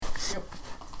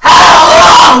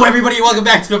Hello, everybody. Welcome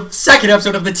back to the second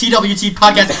episode of the TWT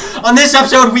podcast. On this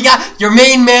episode, we got your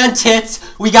main man, Tits.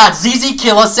 We got ZZ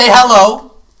Killa. Say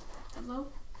hello. Hello.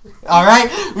 All right.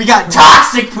 We got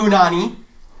Toxic Punani.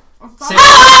 Say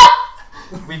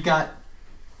We've got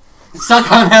Suck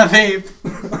on That Vape.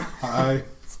 Hi.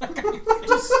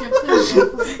 Just skip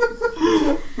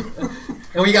it.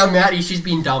 And we got Maddie. She's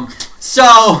being dumb. So,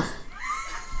 Yo,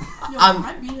 I'm-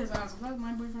 I beat his ass. If that was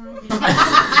my boyfriend, I'd beat his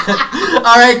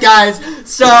all right, guys.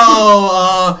 So,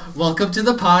 welcome to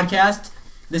the podcast.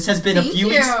 This has been a few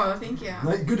weeks. Thank you.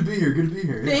 Good to be here. Good to be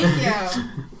here. Thank you.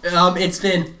 It's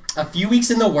been a few weeks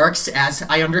in the works, as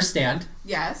I understand,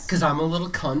 Yes. because I'm a little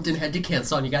cunt and had to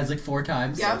cancel on you guys like 4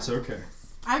 times. Yep. That's okay.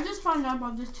 I just found out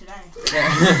about this today.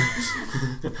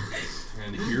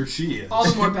 And here she is. All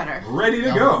the more better. Ready to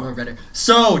No, go. we're better.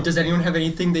 So, does anyone have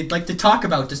anything they'd like to talk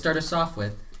about to start us off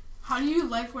with? How do you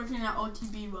like working at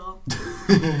OTB, Will?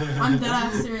 I'm dead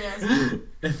ass serious.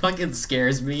 It fucking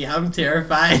scares me. I'm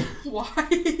terrified.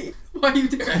 Why? Why are you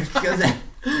terrified? Because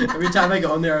every time I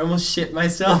go in there, I almost shit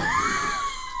myself.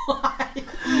 Why?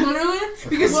 Literally?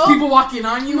 Because Well, people walking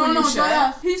on you No, when no, you shit?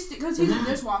 yeah. Because he's a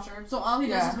dishwasher, so all he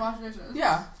does Yeah. is wash dishes.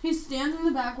 Yeah. He stands in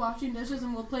the back washing dishes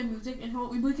and we'll play music and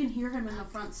we can hear him in the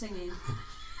front singing.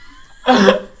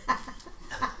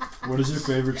 What is your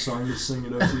favorite song to sing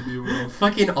at OTB, Will?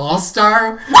 Fucking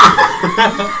all-star?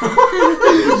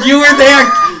 You were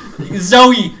there!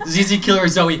 Zoe! ZZ Killer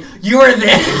Zoe. You were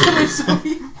there!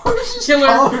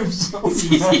 Killer.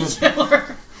 ZZ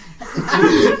Killer.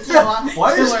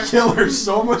 Why is Killer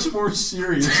so much more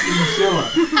serious than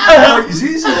Killa? Like,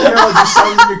 ZZ Killer just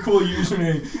sounds like a cool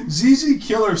username. ZZ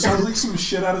Killer sounds like some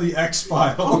shit out of the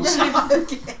X-Files.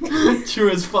 True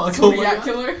as fuck. Zodiac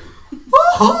Killer.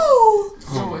 Oh,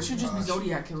 No, it should just be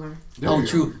Zodiac Killer. There you go.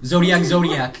 true. Zodiac.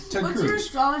 Ted What's your Cruz.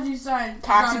 astrology sign?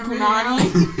 Toxic Gotta read it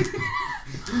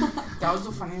Punani. out. That was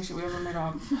the funniest shit we ever made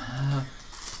up.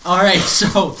 Alright,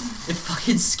 so, it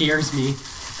fucking scares me.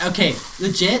 Okay,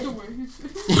 legit. The way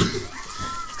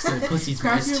he's- Sorry, pussy's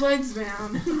Cross your moist. legs,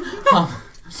 man.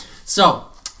 So,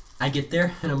 I get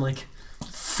there, and I'm like,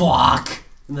 fuck.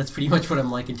 And that's pretty much what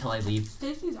I'm like until I leave.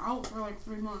 Stacy's out for like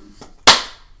 3 months.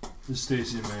 Is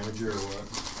Stacy a manager or what?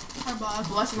 Hi, boss.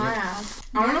 Bless my ass.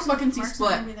 I want to fucking see Mark's Split.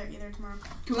 not gonna be there either tomorrow.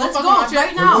 Can we Let's fucking go watch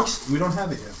right it? now. We don't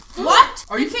have it yet. What?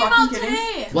 Are you it came fucking out kidding?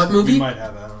 today. What We movie? might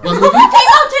have it. I don't know. What movie? It came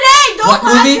out today. Don't What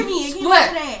lie movie? to me. It came out Split.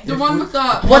 today. The one with the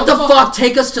What the fuck?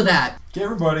 Take us to that. Okay,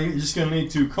 everybody, you're just gonna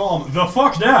need to calm the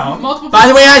fuck down. Multiple. By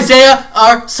the way, Isaiah,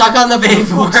 our Suck on the Vape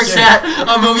fuck's works sake. at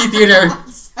a movie theater.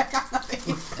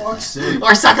 For fuck's sake.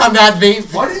 Or Suck on That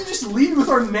Vape. Why didn't you just lead with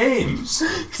our names?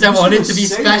 Because I want it to be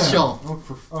special.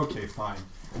 Okay, fine.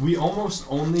 We almost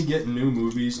only get new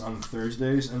movies on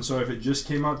Thursdays, and so if it just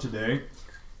came out today,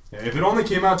 if it only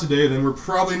came out today, then we're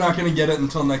probably not going to get it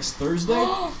until next Thursday.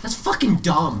 That's fucking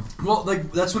dumb. Well,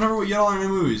 like, that's whenever we get all our new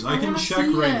movies. I can wanna check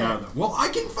see right it. now, though. Well, I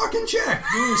can fucking check.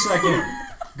 Give me a second.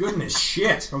 Goodness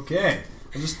shit. Okay.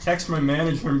 I'll just text my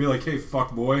manager and be like, hey,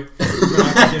 fuck boy, we're going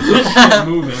to have to get this shit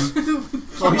moving.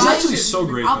 Oh, he's buy actually you- so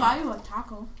great, I'll though. buy you a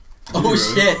taco. Oh, Really?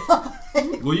 shit.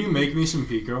 Will you make me some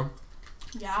pico?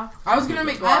 Yeah. I was gonna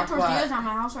make I have guac, tortillas but at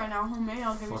my house right now. Homemade.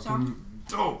 I'll give you some. Fucking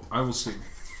dope. I will see.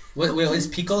 Wait, is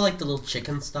Pico like the little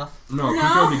chicken stuff? No, No.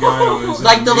 Pico de Gallo is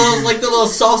Like the amazing. little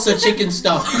salsa chicken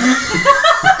stuff.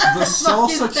 The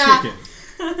salsa is that? chicken.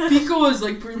 pico is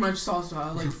like pretty much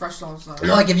salsa, like fresh salsa.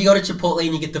 No, like if you go to Chipotle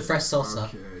and you get the fresh salsa.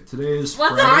 Okay, today is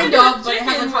What's Friday. up? Kind of, but it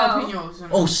has Chicken, like though. jalapenos in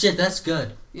it. Oh shit, that's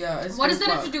good. Yeah, it's What does good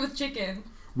that have to fuck. do with chicken?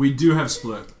 We do have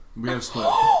split. We have split.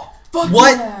 Fuck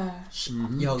What? yeah.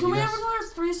 Yo, Can you we guys. have another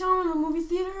threesome in the movie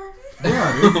theater?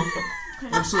 Yeah, dude.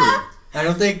 Absolutely. I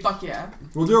don't think. Fuck yeah.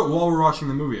 We'll do it while we're watching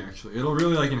the movie. Actually, it'll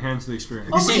really like enhance the experience.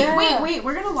 You see- Wait,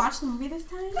 we're gonna watch the movie this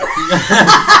time?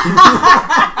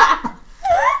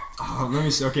 Oh, let me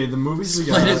see. Okay, the movies we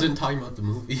Split got. isn't talking about the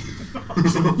movie. Ain't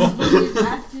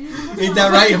Ain't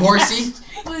that right, horsey?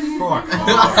 Fuck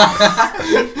off.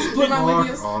 Split my Fuck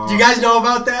videos. off. Do you guys know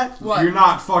about that? What? You're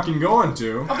not fucking going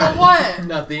to. About what?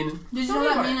 Nothing. Did you Tell know me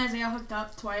that about me it. and Isaiah hooked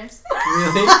up twice?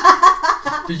 Really?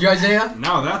 Did you, Isaiah?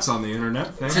 Now that's on the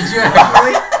internet. Thank Did you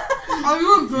actually? Are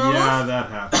you a girl? Yeah, that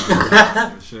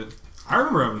happened. Shit. I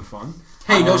remember having fun.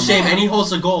 Hey, no shame. Any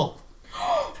hole's a goal.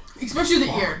 Especially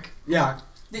the ear. Yeah.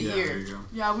 The Yeah, there ear. you go.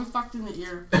 Yeah, we fucked in the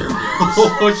ear.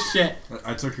 Oh shit.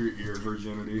 I took your ear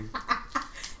virginity.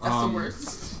 That's the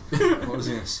worst. What was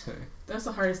I gonna say? That's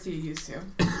the hardest to get used to.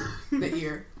 The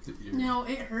ear. The ear. No,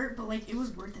 it hurt, but like it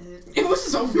was worth it. It was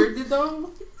so worth it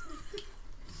though.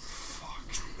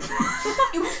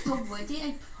 It was so worth it.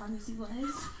 I promise it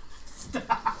was.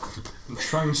 I'm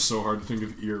trying so hard to think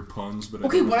of ear puns, but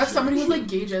Okay, I what if don't somebody know. with like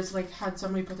gauges, like had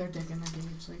somebody put their dick in their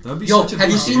gauge? Like, That'd be Yo, such a have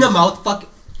you big seen the deal. mouth fuck?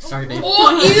 Sorry, babe.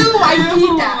 oh, ew! I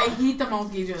hate that. I hate the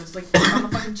mouth gauges, like on the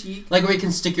fucking cheek. Like where you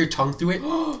can stick your tongue through it.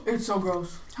 It's so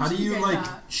gross. How do you Get like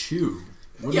that. chew?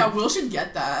 What Yeah, do Will should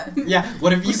get that. Yeah.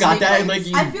 What if you got that and like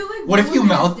you? I feel like What if Will you would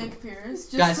get his mouth- dick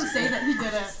pierced just Guys. to say that he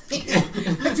did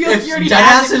it. I feel like you already Deadass,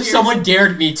 have it if pierced. someone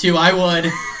dared me to, I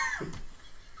would.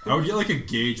 I would get like a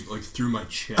gauge like through my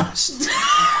chest.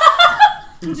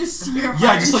 Just see your Yeah,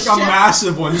 heart just like and a shit.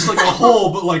 massive one, just like a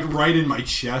hole, but like right in my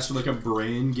chest with like a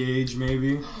brain gauge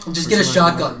maybe. Just Or get a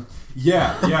something like shotgun.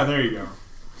 Yeah, there you go.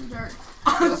 Too dark.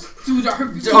 Too dark.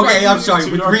 Okay, I'm sorry.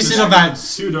 Too With dark recent this-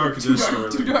 events. Too dark Too this dark.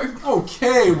 early. Too dark.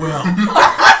 Okay, Will.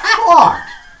 Fuck.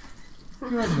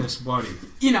 Goodness, buddy.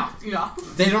 Enough.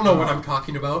 They don't know what I'm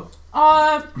talking about.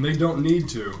 They don't need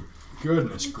to.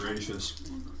 Goodness gracious.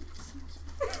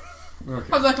 Okay.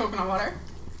 How's that coconut water?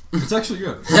 It's actually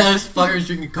good. This fucker's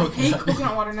drinking I hate coconut.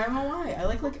 coconut water, and I don't know why. I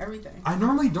like everything. I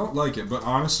normally don't like it, but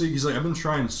honestly, because like I've been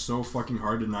trying so fucking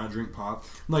hard to not drink pop.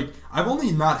 Like I've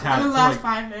only not had For it the for last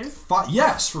like 5 days.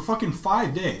 yes, for fucking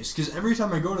 5 days. Because every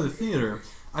time I go to the theater,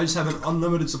 I just have an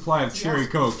unlimited supply of cherry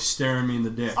coke staring me in the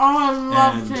dick. Oh, I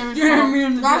love And- cherry Yeah, coke. me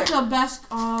and the That's dick. the best.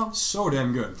 Oh, So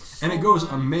damn good, and it So goes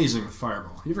good. amazing with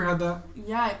Fireball. You ever had that?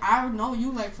 yeah, I know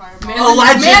you like Fireball. Man,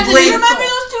 Allegedly. man, do You you remember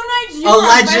those 2 nights? You brought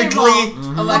Allegedly.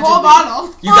 Fireball. The whole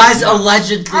bottle. You guys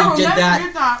allegedly I will did never that.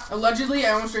 forget that. Allegedly,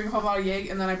 I almost drank a whole bottle of Yeg,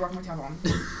 and then I broke my tampon.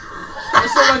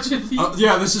 Just allegedly.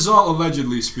 Yeah, this is all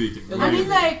allegedly speaking. I I mean,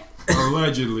 like,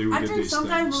 allegedly we I did drink these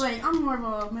sometimes, but things. like, I'm more of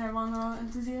a marijuana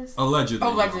enthusiast. Allegedly.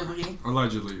 Allegedly.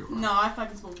 Allegedly. You are. No, I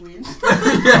fucking smoke weed.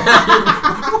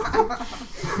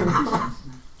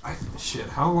 Shit,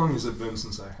 how long has it been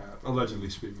since I have? Allegedly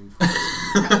speaking.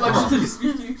 Allegedly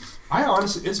speaking. I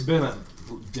honestly, it's been a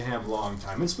damn long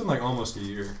time. It's been like almost a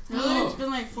year. Really, it's been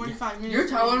like 45 minutes. Your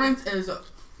tolerance is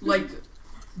like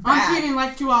I'm bad. kidding,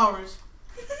 like 2 hours.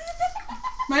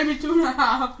 Maybe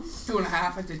 2.5.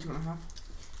 2.5. I did 2.5.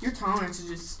 Your tolerance is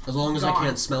just. As long as I gone.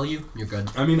 can't smell you, you're good.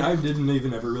 I mean, I didn't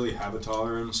even ever really have a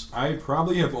tolerance. I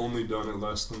probably have only done it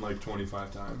less than like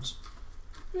 25 times.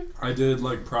 I did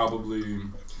like probably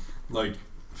like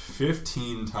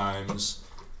 15 times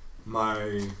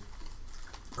my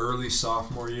early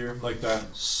sophomore year, like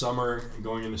that summer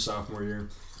going into sophomore year,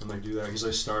 and like do that because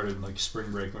I started like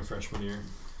spring break my freshman year,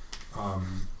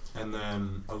 and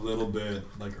then a little bit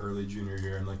like early junior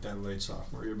year and like that late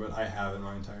sophomore year. But I haven't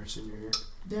my entire senior year.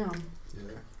 Damn.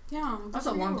 Yeah. Yeah, That's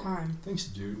a long time. Thanks,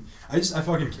 dude. I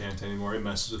fucking can't anymore. It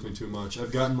messes with me too much.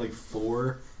 I've gotten like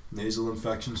 4 nasal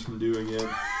infections from doing it.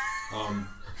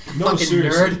 No, Fucking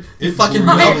seriously. nerd. You It fucking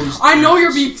blows I know you're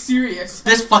ass. being serious.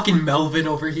 This fucking Melvin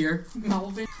over here.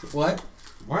 Melvin. What?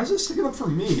 Why is this sticking up for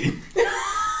me?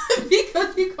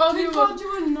 Because he called They you called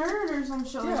you a nerd or some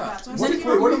shit like Yeah. that. So I What, said, wait,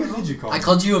 you what know, even did you call I me?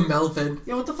 called you a Melvin.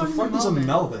 Yeah, what the The fuck is fuck is a Melvin?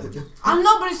 Melvin? I don't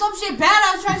know, but it's some shit bad.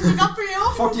 I was trying to stick up for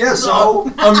you. Fuck yeah, so?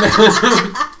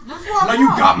 Now you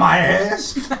got my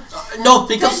ass. No,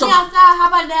 think of Take me some. outside. How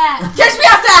about that? Catch me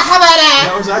outside. How about that?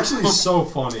 That was actually so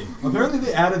funny. Apparently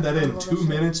they added that in 2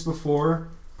 minutes before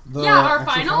the Yeah, our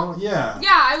actual final? Yeah. Yeah,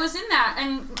 I was in that,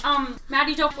 and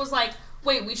Maddie Dope was like,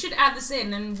 "Wait, we should add this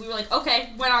in," and we were like,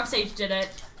 "Okay." Went on stage, did it.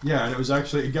 Yeah, and it was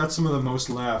actually, it got some of the most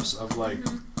laughs of like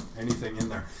anything in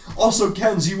there. Also,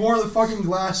 Kenz, you wore the fucking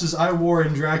glasses I wore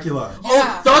in Dracula.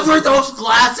 Oh, those were those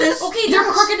glasses? Okay, they're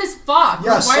crooked as fuck.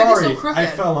 Yeah, Like, why are they sorry, so crooked? I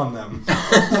fell on them.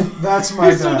 That's my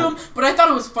You're so bad. dumb. But I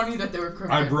thought it was funny that they were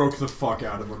crooked. I broke the fuck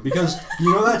out of them because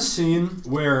you know that scene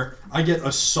where I get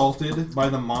assaulted by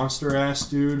the monster ass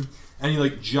dude and he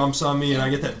like jumps on me and I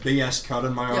get that big ass cut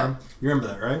on my Yeah. arm. You remember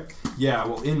that, right? Yeah.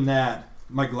 Well, in that,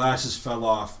 my glasses fell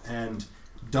off and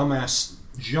dumbass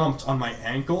jumped on my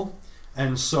ankle,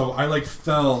 and so I like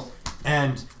fell.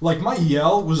 And like my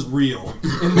yell was real.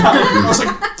 In that, I was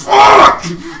like,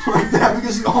 "Fuck!" like that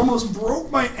because he almost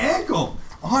broke my ankle.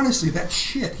 Honestly, that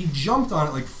shit. He jumped on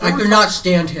it like 4 I could not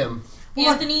stand him.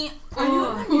 Anthony, Are you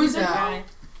in the Who is music that? hall?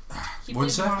 he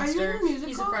What's plays that? Are you in Monster. the musical?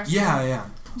 He's a freshman. Yeah, yeah.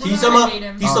 He's I a hate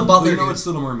him. he's the butler You know dude. it's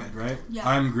Little Mermaid, right? Yeah.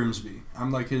 I'm Grimsby.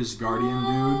 I'm like his guardian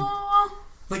dude. Aw.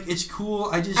 Like it's cool.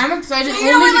 I just I'm So excited you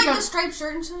know only like the because striped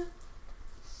shirt and shit?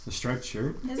 the striped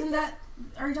shirt. Isn't that?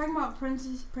 Are you talking about Prince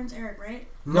Eric, right?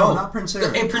 No, not Prince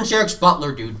Eric. Hey, Prince Eric's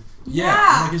butler dude. Yeah, Yeah.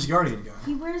 I'm like his guardian guy.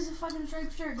 He wears a fucking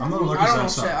striped shirt. I'm doesn't gonna he? look I his don't know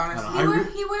ass shit, up.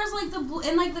 honestly. He wears like the blue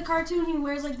in like the cartoon. He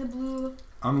wears like the blue.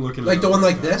 I'm looking. Like it the up one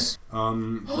right like now. this?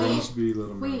 Grimsby,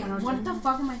 Little Wait, Mermaid. what the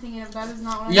fuck am I thinking of? That is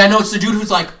not what. Yeah, no, it's the dude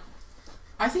who's like,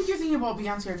 I think you're thinking about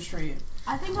Beyonce or Straight.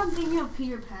 I think I'm thinking of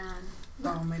Peter Pan.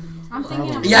 Oh, maybe. I'm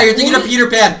thinking of. Yeah, you're thinking of Peter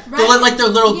Pan. Right? The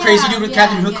little Yeah, crazy dude with yeah,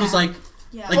 Captain Hook yeah. who's like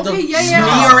Yeah. the Okay, yeah, Smee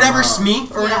yeah. or whatever, Smee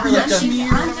or whatever. Yeah, Like the,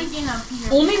 I'm thinking of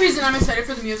Peter. Only reason I'm excited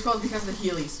for the musical is because of the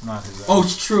Heelys. Not his. oh,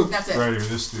 it's true. That's it. Right here,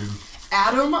 this dude.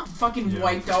 Adam fucking Yeah.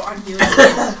 wiped out on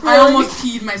Heelys. I almost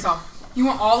peed myself. He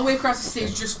went all the way across the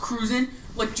stage, just cruising,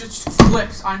 like just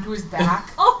flips onto his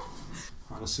back. Oh,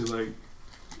 Honestly, like,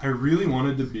 I really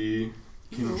wanted to be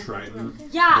King Triton.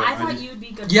 yeah, But I I thought just- you'd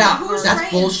be good. Yeah, Who was that's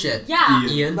Triton? bullshit. Yeah.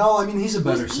 Ian. No, I mean he's a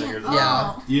better Who's singer Ian? than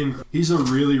Yeah. Oh. Ian. He's a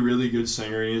really, really good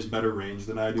singer, and he has better range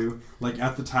than I do. Like,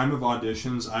 at the time of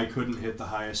auditions, I couldn't hit the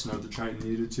highest note that Triton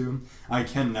needed to. I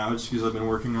can now, just because I've been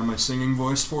working on my singing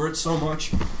voice for it so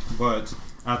much. But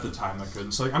at the time, I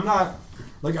couldn't. So, like, I'm not...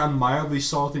 Like, I'm mildly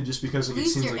salty just because like, At it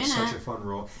least seems you're like in such it. a fun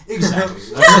role. Exactly.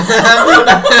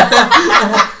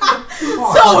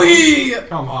 Zoe!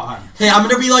 Come on. Hey, I'm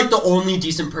gonna be like the only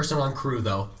decent person on crew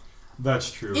though.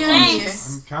 That's true. Yeah.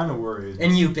 Thanks. I'm kind of worried.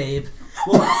 And you, babe.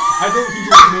 Well, I think he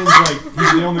just means, like,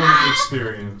 he's the only one with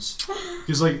experience.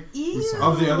 Because, like, Ew.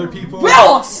 of the other people...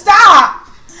 Will, stop!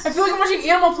 I feel like I'm watching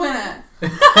Animal Planet.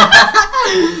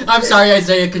 I'm sorry,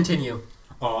 Isaiah. Continue.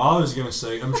 Oh, I was gonna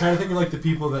say, I'm trying to think of like the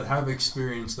people that have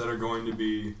experience that are going to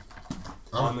be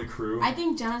on the crew. I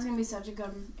think Jenna's gonna be such a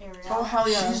good area. Oh, hell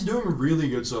yeah. She's doing really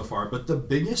good so far, but the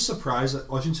biggest surprise,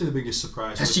 well, I shouldn't say the biggest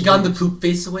surprise. Has but she gotten the poop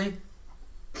face away?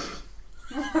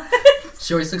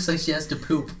 She always looks like she has to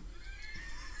poop.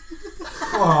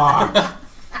 Fuck.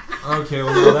 Okay,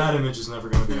 well, now that image is never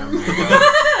gonna be on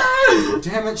there.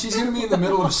 Damn it, she's gonna be in the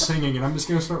middle of singing, and I'm just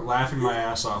gonna start laughing my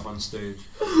ass off on stage.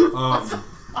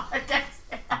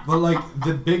 But like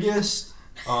the biggest,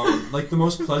 like the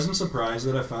most pleasant surprise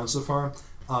that I found so far,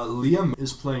 Liam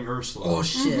is playing Ursula. Oh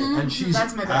shit! And she's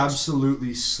That's my bitch.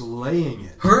 absolutely slaying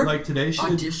it. Her like today, she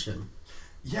did, Audition.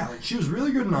 yeah, like she was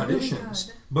really good in Really auditions,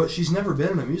 good. but she's never been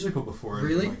in a musical before. or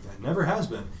anything Really? like that. Never has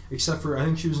been, except for I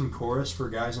think she was in chorus for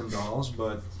Guys and Dolls,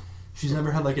 but she's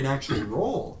never had like an actual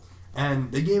role.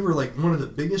 And they gave her like one of the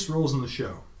biggest roles in the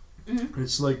show. Mm-hmm.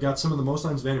 It's like got some of the most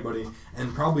lines of anybody,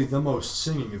 and probably the most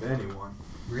singing of anyone.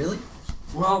 Really?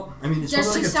 Well, I mean, it's Does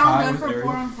sort she of like a tie sound good with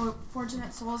for Ariel. Poor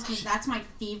Unfortunate Souls? Because that's my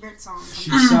favorite song. She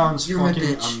sounds You're my fucking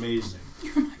bitch. amazing.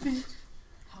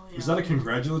 Hell yeah. Is that a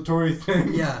congratulatory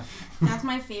thing? Yeah. That's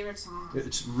my favorite song.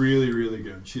 It's really, really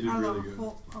good. She did I really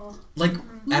love good. Like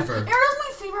ever. Ariel's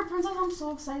my favorite princess. I'm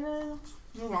so excited.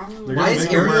 They're Why gonna is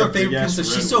make her wear Ariel a a favorite big-ass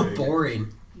princess? red She's so wig.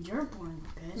 boring. You're boring,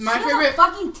 bitch. My She has favorite- a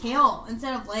fucking tail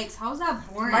instead of legs. How's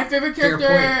that boring? My favorite Fair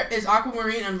character is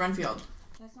Aquamarine and Renfield.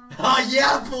 That's not Oh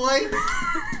yeah, boy.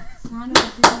 that's not a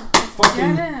good-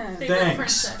 Fucking Get it. Favorite Thanks.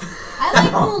 princess. I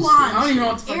like I Mulan. don't even know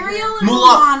what the fuck Ariel and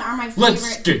Mulan. Mulan are my favorite.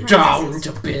 Let's get down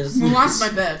princesses. to business. Mulan's my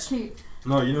bitch. Okay.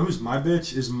 No, you know who's my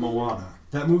bitch? Is Moana.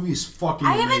 That movie is fucking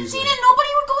I haven't amazing. seen it. Nobody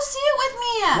would go see it with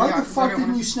me. Why Yeah, the 'cause I fuck don't didn't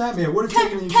wanna- you snap me? I would have Ken,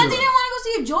 taken you Kenzie to didn't it. want to go see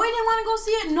it. Joey didn't want to go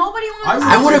see it. Nobody wanted to I go see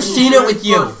I it. would have seen it with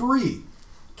you. for free.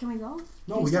 Can we go?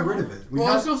 No, You we got still rid have of it? it. We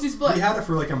Well, let's had, go see Split. we had it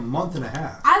for like a month and a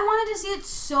half. I wanted to see it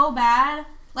so bad.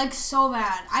 Like, so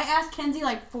bad. I asked Kenzie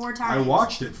like 4 times. I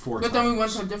watched it 4 But times. then we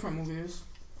went to different movies.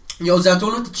 Yo, is that the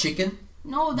one with the chicken?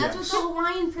 No, that's Yes. with the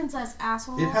Hawaiian princess,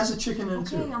 asshole. It has a chicken in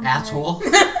it Okay, too. I'm Asshole.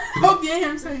 Oh, yeah,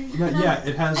 I'm sorry. Yeah,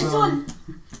 it has Azul.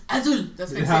 Azul.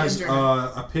 That's it has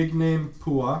a pig named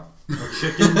Pua, a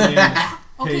chicken named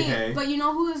Okay, Hey. but you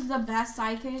know who is the best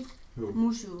sidekick? Who?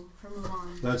 Mushu from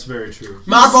Mulan. That's very true.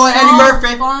 My boy Eddie So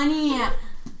Murphy. Funny.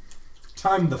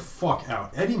 Time the fuck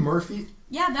out. Eddie Murphy?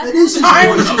 Yeah, that's That is his Time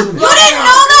voice, the isn't You it? didn't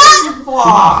know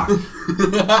that?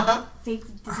 Fuck! Fake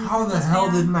Disney How the princess hell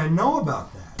fan. didn't I know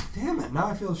about that? Damn it, now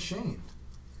I feel ashamed.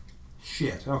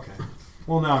 Shit, okay.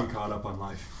 Well, now I'm caught up on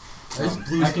life. There's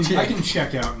Blue's I chick. can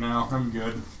check out now. I'm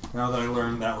good. Now that I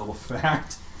learned that little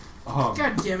fact.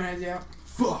 God damn it, yeah.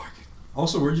 Fuck.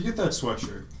 Also, where'd you get that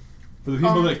sweatshirt? For the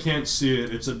people Um, that can't see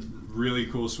it, it's a really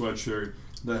cool sweatshirt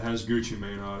that has Gucci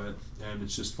Mane on it, and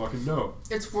it's just fucking dope.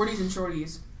 It's 40s and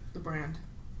Shorties, the brand.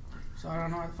 So I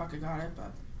don't know where the fuck I got it,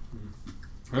 but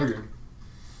Okay.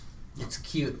 It's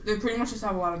cute. they pretty much just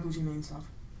have a lot of Gucci Mane stuff.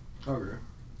 Okay.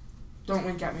 Don't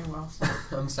wink at me, Will.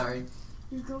 I'm sorry.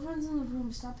 Your girlfriend's in the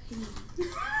room. Stop hitting me.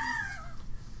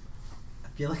 I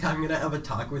feel like I'm gonna have a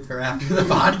talk with her after the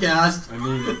podcast. I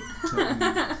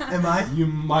mean, Am I? you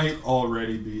might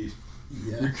already be.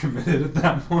 You're Yeah. committed at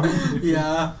that point.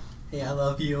 Yeah. Hey, I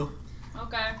love you.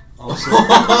 Okay. Also,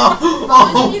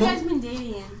 How long have you guys been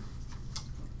dating?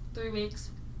 3 weeks.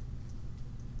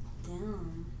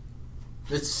 Damn.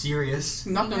 It's serious.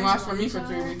 Nothing guys lasts for love me each for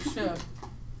other? 3 weeks. Shit.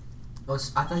 Oh,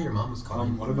 I thought your mom was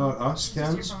calling. what about us, Is this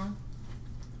your Kens? phone?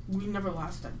 We never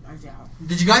lasted. Yeah.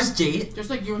 Did you guys date? Just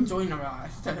like you and Joey never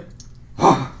lasted.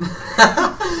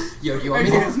 Yo, do you I want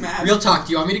me think it's to... mad. Real talk,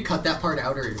 do you want me to cut that part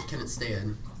out, or can it stay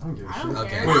in? I don't give a I shit. don't Okay.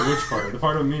 care. Wait, which part? The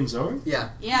part of me and Zoe? Yeah.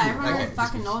 Yeah, everyone Okay.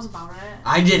 fucking knows about it.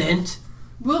 I didn't.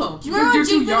 Will, Do you remember you're when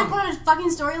too Jake young. Miller put on his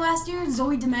fucking story last year?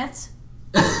 Zoe Demetz?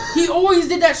 He always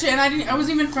did that shit, and I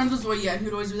wasn't even friends with Zoe yet, and he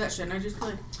would always do that shit, and I just be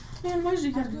like, man, why did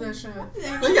you gotta do that shit?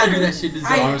 You gotta do that shit to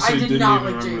I Zoe. Honestly, did didn't not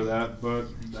even like remember Jake. that,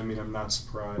 but I mean, I'm not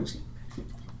surprised. I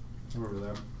remember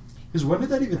that. Because when did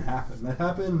that even happen? That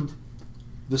happened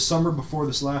the summer before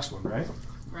this last one, right?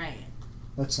 Right.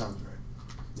 That sounds right.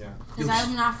 Yeah. Because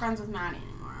I'm not friends with Maddie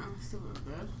anymore. I'm stupid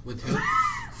bitch. With who?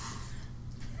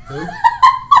 Who?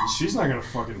 She's not gonna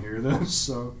fucking hear this,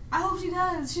 so. I hope she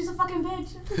does. She's a fucking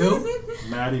bitch. Who?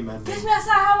 Maddie Mending. Kiss me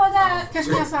outside, how about that? Catch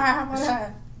me outside, how about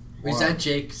that? Is Wow. that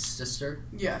Jake's sister?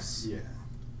 Yes. Yeah.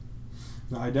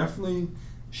 No, I definitely.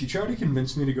 She tried to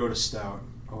convince me to go to Stout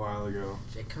a while ago.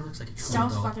 Jake kind of looks like a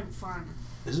Stout's troll. fucking fun.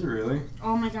 Is it really?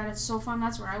 Oh my god, it's so fun.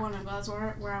 That's where I want to go. That's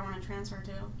where I want to transfer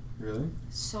to. Really?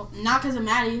 So, not because of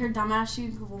Maddie. Her dumbass, she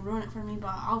will ruin it for me,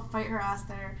 but I'll fight her ass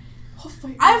there. I'll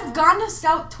fight I've you. gone to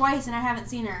Stout twice and I haven't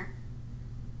seen her.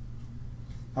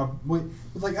 Wait,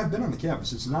 but like I've been on the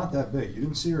campus. It's not that big. You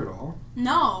didn't see her at all.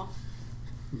 No.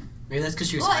 Maybe that's because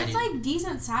she was Well, hiding. it's like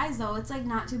decent size though. It's like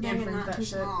not too big and print not that too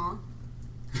shit. small.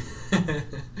 I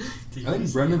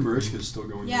think Brendan Barishka's still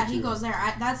going. Yeah, there, he too. goes there.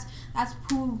 That's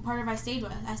who part of I stayed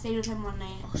with. I stayed with him one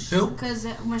night Who? because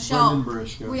Michelle. Brendan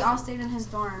Barishka. We all stayed in his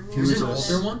dorm. We He Who's was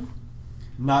an a- older one?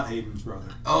 Not Aiden's brother.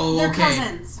 Oh, They're okay.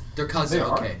 cousins. They're cousins. They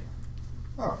are? Okay.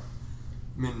 Oh.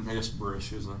 I mean, I guess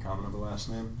Barishka is not common of a last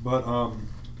name, but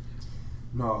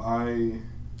no, I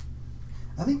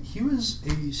think he was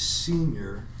a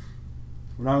senior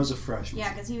when I was a freshman.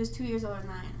 Yeah, because he was 2 years older than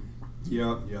I am.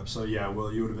 Yep. So yeah,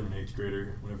 well, you would have been an 8th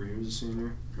grader whenever he was a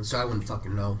senior. So I wouldn't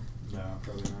fucking know. No,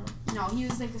 probably not. No, he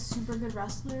was like a super good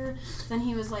wrestler. Then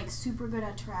he was like super good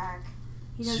at track.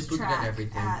 He does Super good at track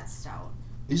everything. at Stout.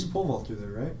 He's a pole vaulter there,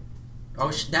 right?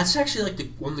 Oh, that's actually like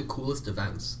one of the coolest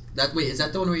events. Wait, is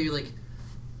that the one where you like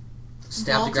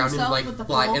stab Vault the ground and yourself like with the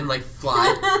fly pole? and like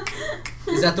fly?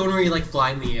 Is that the one where you like fly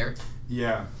in the air?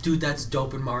 Yeah. Dude, that's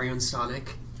dope in Mario and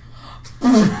Sonic.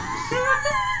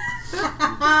 You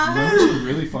know who's a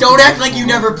really fucking Don't good act like you pole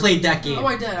never vaulter? played that game. Oh,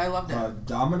 I did. I loved it.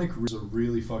 Dominic is a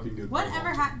really fucking good. pole Whatever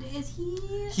vaulter. happened? Is he?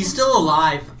 He's still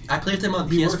alive. I play with him on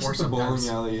He PS4 works at the bowling sometimes.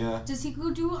 alley. Yeah. Does he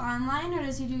go do online or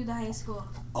does he do the high school?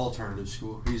 Alternative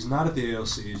school. He's not at the ALC.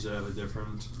 He's at a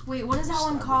different Wait, what is that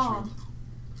one called?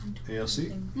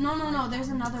 ALC. No. There's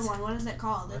another one. What is it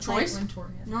called? It's Choice?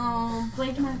 No,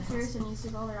 Blake McPherson used to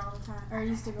go there all the time, or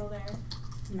used to go there.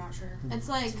 I'm not sure. It's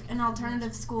like an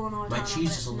alternative school in Owatonna, My cheese but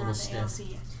is it's a little not stiff. the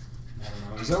ALC. I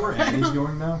don't know. Is that where Annie's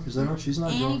going now? Because I know she's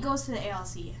not Annie going. goes to the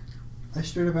ALC. I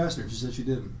straight up asked her. She said she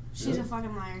didn't. She's Really? a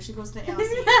fucking liar. She goes to the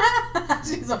ALC.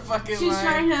 She's a fucking She's liar.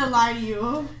 trying to lie to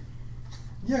you.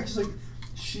 Yeah, because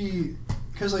she You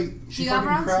got her fucking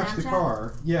on crashed the Snapchat?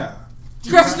 car. Yeah.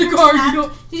 Crash the car, you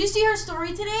know. Did you see her story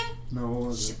today? No, what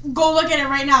was it? Go look at it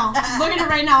right now. Look at it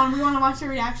right now, and we want to watch her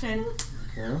reaction.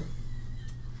 Okay.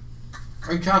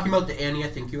 Are you talking about the Annie I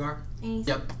think you are? Annie.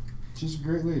 Yep. She's a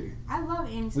great lady. I love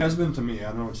Annie. Has been to me. I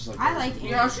don't know what she's like. I like Annie.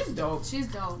 Yeah, she's dope. She's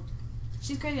dope.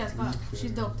 She's crazy as fuck. Okay.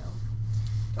 She's dope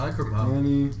though. I like her mom.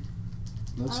 Annie.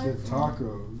 Let's I get like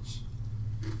tacos.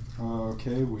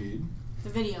 Okay, weed. The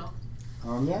video.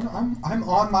 Yeah, I'm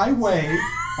on my way.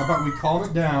 How about we calm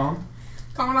it down?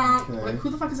 Coming on. Okay. Like, who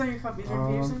the fuck is on your cup? Adrian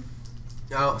Peterson?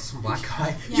 Oh, some black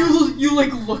guy. Yeah. You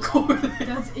like look over there.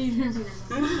 That's Adrian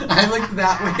Peterson. I look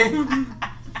that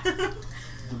way.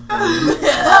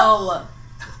 Hell.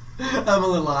 I'm a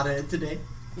little out of it today.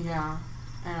 Yeah.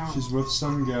 I know. She's with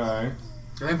some guy.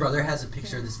 My brother has a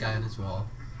picture of this guy on his wall.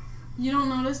 You don't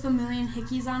notice the million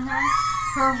hickeys on her?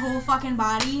 Her whole fucking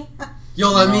body?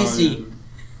 Yo, let me No, see.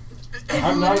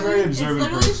 I'm not a very observant It's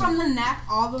literally person. from the neck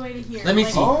all the way to here. Let me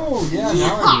Like, see. Oh, yeah,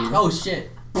 now I do. Oh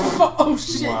shit. Oh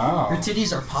shit. Her Wow.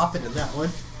 titties are popping in that one.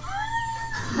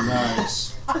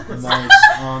 Nice. Nice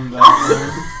on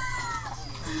that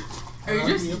Are you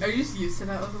just used to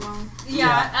that with mom?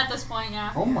 Yeah, at this point,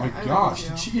 yeah. one. Oh my I gosh, love you.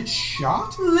 did she get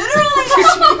shot? Literally!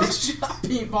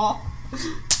 Paintball.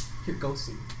 Here, go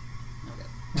see.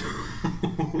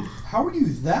 How are you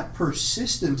that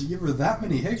persistent to give her that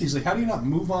many hickeys? Like, how do you not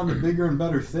move on to bigger and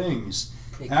better things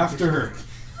after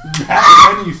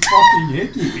that many fucking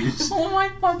hickeys? Oh my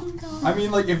fucking god. I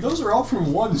mean, like, if those are all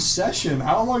from one session,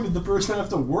 how long did the person have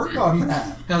to work on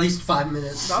that? At least 5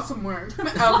 minutes. That's some work. At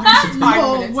least 5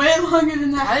 No, minutes. way longer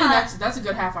than that. I think that's a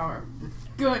good half hour.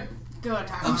 good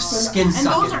half Of hour. skin And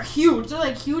sucking. those are huge. They're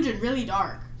like huge and really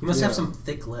dark. You must Yeah. have some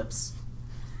thick lips.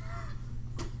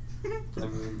 I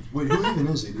mean, wait, who even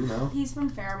is he? Do you know? He's from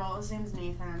Faribault. His name's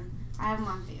Nathan. I have him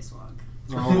on Facebook.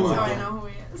 Oh That's my how I God. know who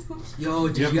he is. Yo,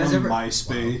 did Do you you have guys him ever? on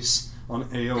MySpace, on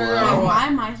AOL? Girl. My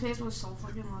MySpace was so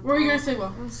fucking long. What were you gonna say,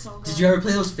 Will? It was so good. Did you ever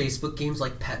play those Facebook games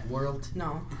like Pet World?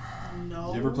 No. No.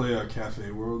 Did you ever play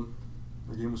Cafe World?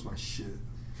 That game was my shit.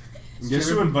 And Did guess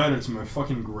you who ever- invited it to my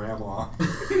fucking grandma?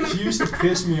 She used to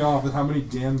piss me off with how many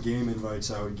damn game invites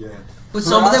I would get. But Her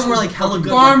some of ass them were was like hella fucking-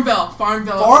 good. Like,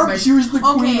 Farmville. Farm? She was the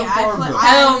queen Okay, of I Farmville.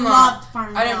 Hell no. loved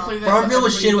Farmville. I didn't play that. Farmville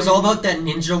was shit. It was all Everybody about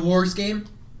that Ninja Wars game.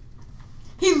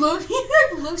 He looks to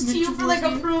you Ninja for like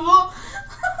Wars game. approval.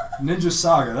 Ninja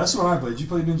Saga. That's what I played. Did you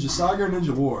play Ninja Saga or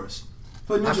Ninja Wars?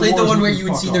 I Ninja played the Wars, one where can you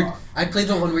would fuck see their. off. I played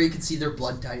the one where you could see their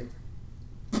blood type.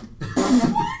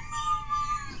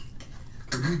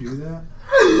 Can you do that?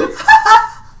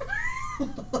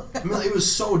 I mean, it was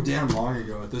so damn long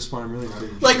ago. At this point, I'm really not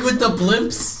even Like sure. with the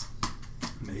blimps.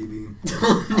 Maybe.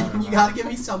 You gotta give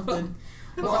me something.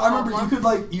 Well, I remember you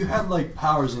could you had like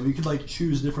powers and you could like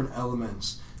choose different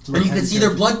elements. To, And like, you could any see their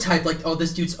character. blood type. Like, oh,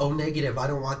 this dude's O negative. I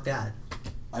don't want that.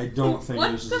 I don't think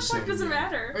What this is the the fuck same does it game.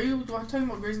 matter? Are you talking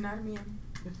about Grey's Anatomy?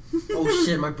 Oh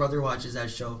shit, my brother watches that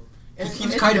show. He It's-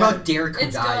 keeps it's kind good. about Derek who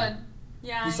It's died. good.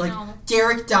 Yeah, He's I like, know.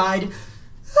 Derek died.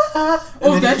 Oh,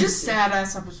 then that's he a keeps- sad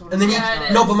ass episode. And then Yeah, it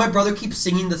he no, is. but my brother keeps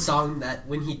singing the song that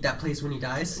plays when he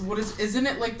dies. What is? Isn't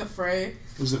it like the Fray?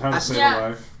 Is it How to Save yeah. a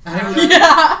Life? I don't know.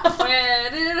 Yeah. Where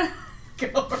did it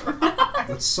go?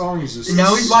 That song is just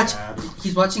Now he's sad.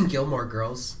 He's watching Gilmore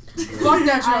Girls. Fuck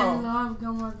that I show. love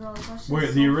Gilmore Girls. That shit's Wait,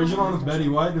 so the original one funny. with Betty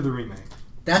White or the remake?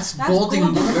 That's That's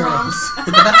Golden, Golden Girls.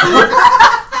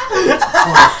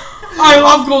 I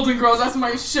love Golden Girls. That's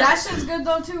my shit. That shit's good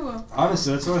though too.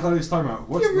 Honestly, that's what I thought he was talking about.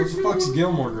 What the fuck's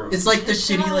Gilmore Girls? It's like the It's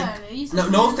shitty good. like. I used to No,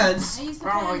 play no on- offense. I used to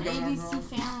I play don't on like Gilmore ABC Girls.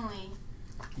 Family.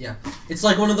 It's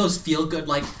like one of those feel good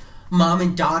like mom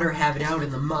and daughter have it out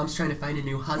and the mom's trying to find a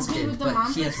new Okay, husband, but the but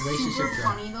mom's she like has relationship super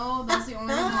drama. funny though. That's the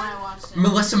only reason why I watched it.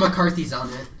 Melissa McCarthy's on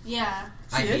it. Yeah,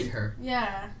 I She hate is? her.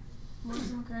 yeah.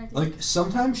 Melissa McCarthy. Like,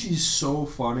 sometimes she's so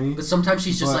funny. But sometimes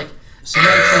she's just But- like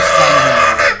Sometimes she's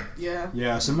kind of Yeah.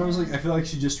 yeah, sometimes like I feel like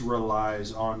she just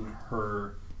relies on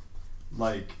her,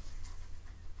 like,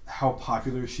 how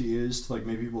popular she is to like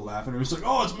make people laugh, and it's like,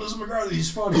 oh, it's Melissa McCarthy,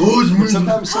 he's funny. Oh, it's But Melissa-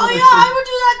 sometimes Oh some of yeah, the shit- I would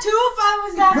do that too if I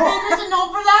was that No. famous and known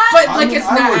for that. But I like, mean, it's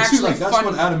I not would actually too. Like that's funny.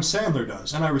 what Adam Sandler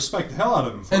does, and I respect the hell out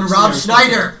of him. For and it. So Rob I respect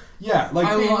Schneider. it. Yeah, like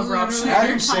I love Rob literally- Schneider. Adam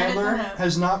You're tied at the Sandler hip.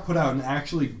 has not put out an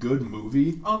actually good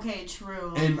movie Okay,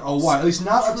 true. in a while. At least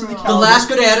not up to the True. caliber. The last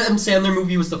good Adam Sandler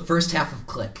movie was the first half of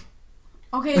Click.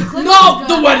 Okay, Click No, was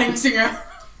The good. Wedding Singer.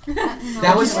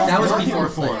 That was before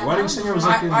Click. Yeah, Wedding that was Singer was good.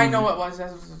 like in, I know it was.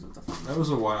 That was the fun. that was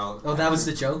a while. Oh, that was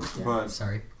the joke? Yeah, But-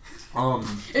 sorry.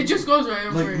 It just goes right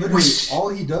over Like your literally, Whoosh. all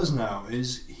he does now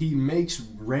is he makes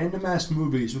random ass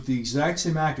movies with the exact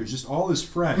same actors, just all his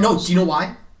friends. No, do you know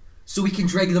why? So we can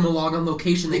drag them along on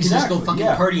location. They can just go fucking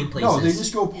yeah. party in places. No, they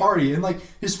just go party, and like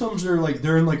his films are like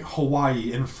they're in like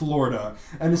Hawaii and Florida,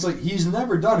 and it's like he's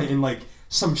never done it in like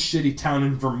some shitty town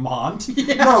in Vermont.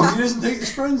 Yeah. No, he doesn't take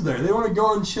his friends there. They want to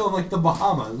go and chill in like the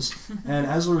Bahamas, and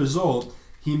as a result,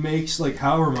 he makes like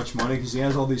however much money because he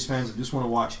has all these fans that just want to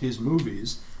watch his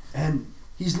movies, and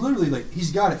he's literally like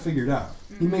he's got it figured out.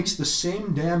 He makes the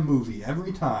same damn movie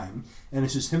every time, and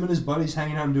it's just him and his buddies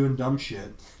hanging out and doing dumb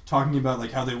shit, talking about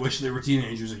like how they wish they were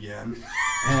teenagers again,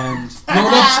 and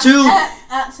Grown-ups too.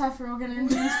 At Seth Rogen and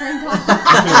James Franco.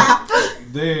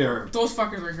 they are. Those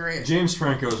fuckers are great. James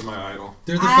Franco is my idol.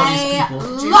 They're the funniest I people.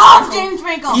 love Franco. James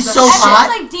Franco. He's That so shit's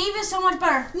hot. like Dave is so much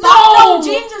better. No! No,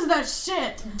 James is the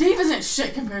shit. Dave isn't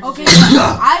shit compared to Okay, James.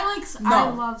 I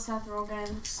No. love Seth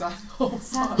Rogen. Seth. Oh,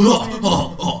 Seth fuck.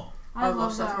 Rogen. I I love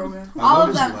love Seth them. Rogen. I All love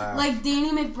of his them, laugh. like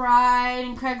Danny McBride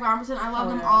and Craig Robinson. I love Oh,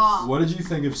 them yes. all. What did you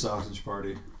think of Sausage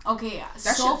Party? Okay,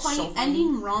 That so shit's funny. so funny.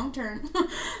 Ending wrong turn,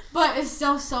 but it's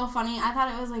still so funny. I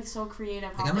thought it was like so creative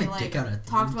I how got they my like dick out at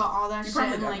the talked end. about all that You shit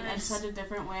probably in got like in nice. such a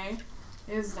different way.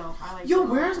 It was dope. I like. Yo, it.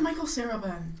 where's Michael Cera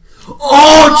been?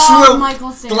 Oh, true.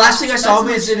 Michael Cera. The last thing I saw of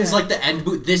him That's is my is shit. like the end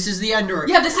boot. This is the end, or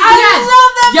Yeah, this is I the end.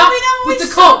 love that Yup, movie. That with movie's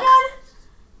the so Coke. good.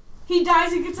 He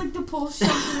dies. He gets like the pulse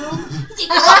shoved through him. He's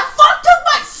like, "I fucked up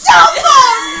my cell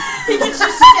phone." He gets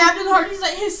just stabbed in the heart. He's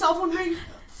like, his cell phone ring.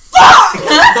 Fuck.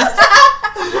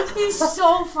 He's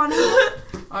so funny.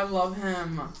 I love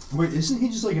him. Wait, isn't he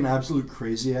just like an absolute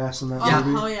crazy ass in that Yeah.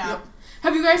 movie? Oh yeah. Yep.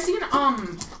 Have you guys seen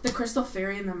the Crystal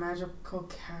Fairy and the Magical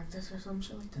Cactus or some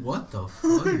shit like that? what the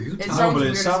fuck are you It's talking? No, sounds but it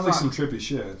weird as sounds like fuck. some trippy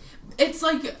shit. It's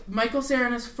like Michael Cera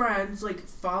and his friends like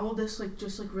follow this like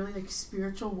just like really like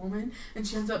spiritual woman, and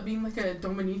she ends up being like a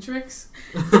dominatrix.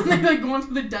 And they like go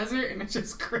into the desert, and it's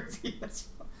just crazy as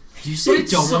fuck. Did you say But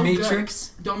it's so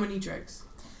Dominatrix? Dominatrix.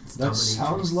 It's That Dominatrix.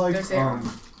 sounds like Did I say it wrong?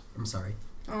 I'm sorry.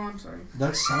 Oh, I'm sorry.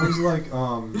 That sounds like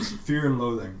Fear and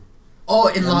Loathing. Oh,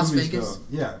 in That Las movie's Vegas. dope.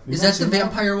 Yeah. Is that the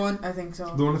vampire one? I think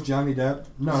so. The one with Johnny Depp?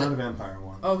 No, Is not it- a vampire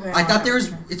one. Okay. I thought there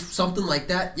was, it's something like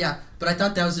that, yeah. But I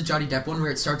thought that was the Johnny Depp one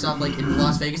where it starts off like in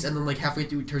Las Vegas and then like halfway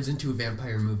through it turns into a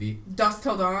vampire movie. Dusk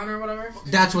Till Dawn or whatever.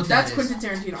 That's what that That's is. Quentin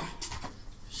Tarantino.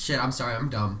 Shit, I'm sorry, I'm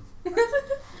dumb.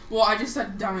 Well, I just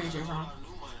said Dominatrix wrong.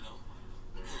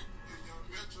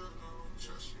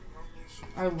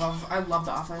 I love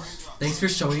The Office. Thanks for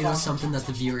showing us something that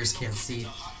the viewers can't see.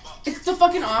 It's the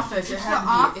fucking Office. It The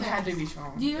had to be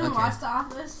shown. Do you even Okay. watch The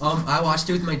Office? I watched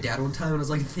it with my dad one time and I was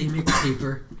like, they make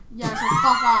paper. Yeah, so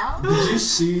fuck off. Did you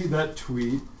see that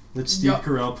tweet that Steve Yup.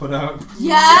 Carell put out?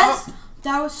 Yes!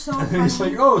 That was so And funny. he's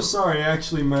like, oh, sorry, I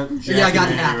actually meant Jack Yeah, I got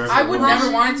and hacked. whoever I it would was.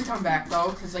 never want it to come back though,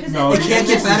 because like No, It can't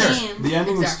get better. The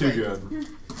ending Exactly. was too good.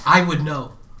 I would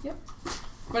know.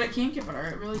 But it can't get better.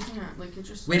 It really can't. Like it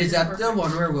just. Wait, is that the perfect.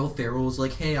 one where Will Ferrell was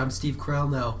like, hey, I'm Steve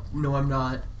Carell now? No, I'm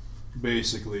not.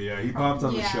 Basically, yeah. He popped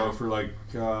on the Yeah. show for like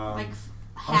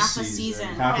half a season.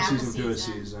 Half a season to a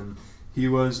season. He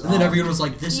was. And then everyone was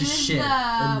like, this He is was shit. the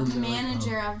And then they're like,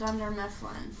 manager of Dunder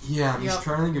Mifflin. Yeah, I'm Yup. just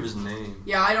trying to think of his name.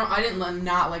 Yeah, I didn't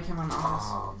not like him on The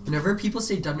Office. Whenever people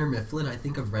say Dunder Mifflin, I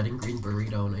think of red and green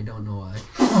burrito, and I don't know why.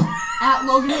 At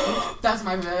Logan. That's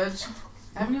my bitch.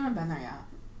 I haven't even been there yet.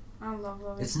 I love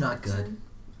Logan. It's not good.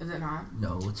 Is it not?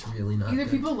 No, it's really not Either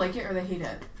good. people like it or they hate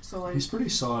it. So like. He's pretty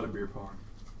solid at beer pong.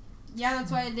 Yeah,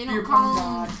 that's why they don't Beer call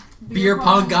pong him god. Beer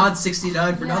Pong God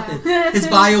 69 for Yeah. nothing. His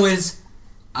bio is,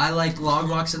 I like long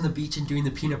walks on the beach and doing the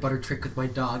peanut butter trick with my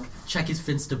dog. Check his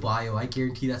Finsta bio. I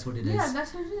guarantee that's what it is. Yeah,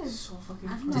 that's what it is. So fucking.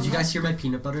 I funny. Did you guys hear my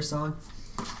peanut butter song?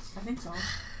 I think so.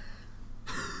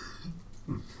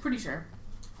 Pretty sure.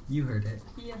 You heard it.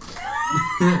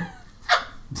 Yeah.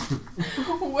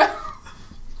 Well.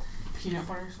 Peanut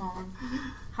butter song.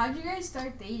 How'd you guys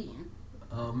start dating?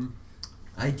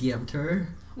 I DM'd her.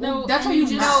 No, that's And how you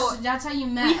just, know. That's how you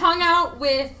met. We hung out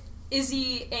with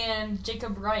Izzy and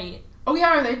Jacob Wright. Oh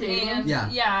yeah, are they dating? And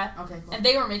Yeah. Okay, cool. and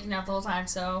they were making out the whole time,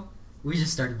 so We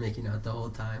just started making out the whole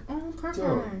time. Oh, perfect.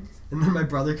 Dope. And then my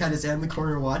brother kind of sat in the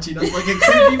corner watching us like a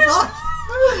creepy fuck.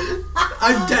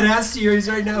 I'm dead ass serious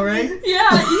right now, right? yeah,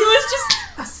 he was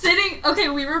just sitting. Okay,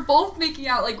 we were both making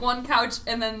out like one couch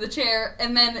and then the chair,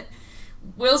 and then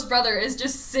Will's brother is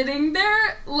just sitting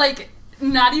there, like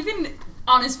not even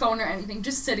on his phone or anything,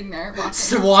 just sitting there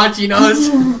Just watching. watching us.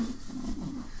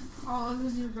 Oh, it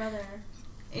was your brother.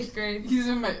 8th grade. He's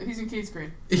in Kate's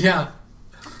grade. Yeah.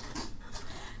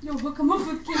 Yo, hook him up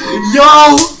with kids.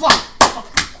 Yo! Fuck!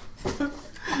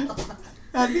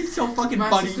 That'd be so fucking My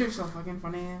funny. sister's so fucking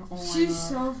funny. Oh my She's God.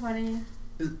 so funny.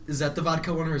 Is that the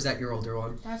vodka one or is that your older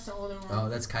one? That's the older one. Oh,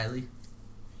 that's Kylie.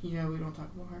 Yeah, we don't talk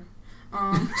about her.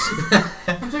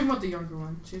 I'm talking about the younger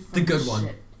one. She's funny The good as one.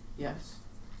 Shit. Yes.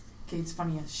 Kate's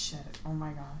funny as shit. Oh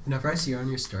my god. Whenever I see her on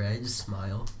your story, I just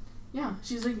smile. Yeah,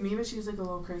 she's like me, but she's like a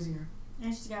little crazier.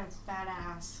 And she's got a fat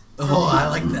ass. Oh, I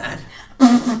like that.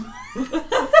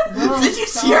 Will, Did you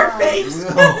see her stop. face?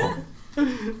 Will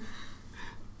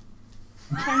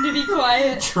Time to be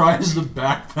quiet. tries to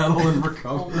backpedal and Oh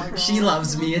recover. my god. She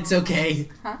loves me. It's okay.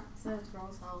 It's at his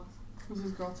girl's house. Who's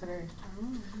this girl today?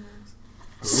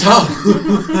 So.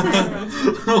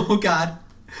 Oh God.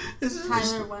 This is.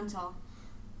 Tyler Wenzel.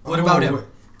 What about him?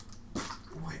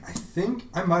 Wait, I think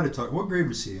I might have talked. What grade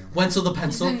was he in? Wenzel the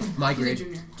pencil. He's in- My he's a grade.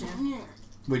 junior. Junior.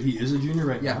 Wait, he is a junior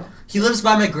right Yeah. now? He lives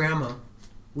by my grandma.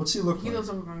 What's he look He like? lives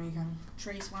over by me, kind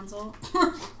Trace Wenzel.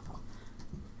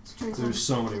 It's Trace There's Wenzel.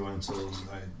 so many Wenzels.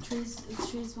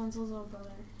 It's Trace Wenzel's little brother.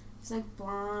 He's like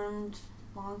blonde,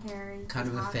 long hair. Kind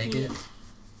of a hockey. faggot.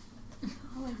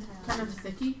 I like that. Kind of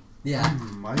thicky. Yeah.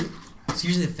 Might. It's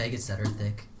usually the faggots that are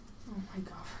thick. Oh my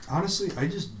god. Honestly, I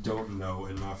just don't know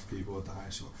enough people at the high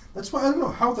school. That's why I don't know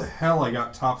how the hell I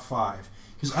got top 5.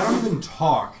 Because I don't even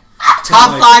talk.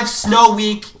 Top like- 5 snow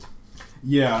week.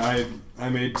 Yeah, I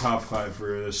made top 5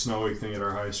 for the snow week thing at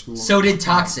our high school. So did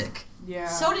Toxic. Yeah.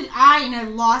 So did I, and I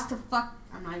lost the fuck.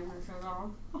 I'm not even gonna show that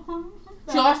all.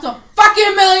 She lost a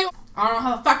fucking million. I don't know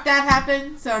how the fuck that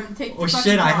happened. So I'm taking. Oh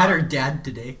shit! I had her dad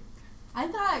today. I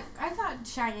thought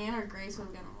Cheyenne or Grace was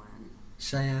gonna win.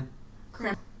 Cheyenne.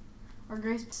 Or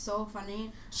Grace was so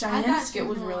funny. I Cheyenne's thought skit she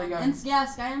was gonna really win. good. And, yeah,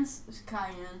 Cheyenne's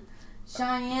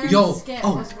Yo, skit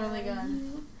oh. was really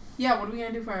good. Yeah. What are we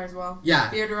gonna do for her as well? Yeah.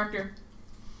 Be our director.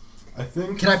 I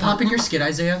think. Can I pop in your skit,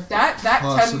 Isaiah? That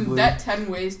Possibly. 10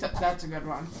 ways to, that's a good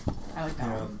one. I like that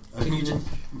Yeah, one. I Can you think-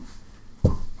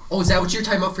 Oh, is that what you're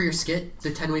talking about for your skit?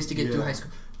 The 10 ways to get through Yeah. high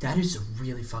school? That is a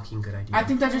really fucking good idea. I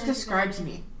think that just describes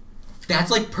me.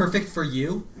 That's like perfect for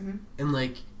you Mhm. and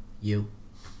like you.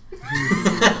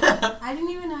 I didn't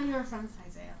even know you were friends with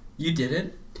Isaiah. You did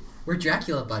it? We're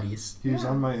Dracula buddies. He was Yeah.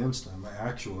 on my Insta, my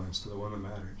actual Insta, the one that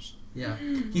matters. Yeah.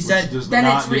 He Which said, does Then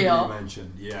not it's need to be real.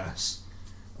 mentioned. Yes.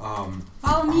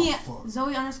 Follow me, fuck.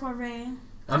 Zoe_Ray.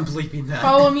 I'm bleeping that.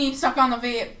 Follow me, suck on the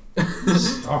vape.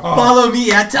 Follow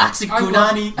me at Toxic I love-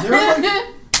 Punani. There are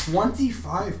like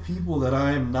 25 people that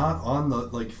I am not on the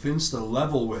like Finsta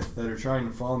level with that are trying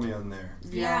to follow me on there.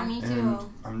 Yeah, me too. And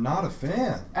I'm not a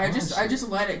fan. I just honestly.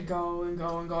 let it go and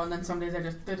go and go, and then some days I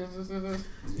just.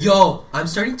 Yo, I'm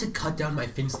starting to cut down my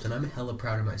Finsta and I'm hella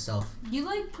proud of myself. You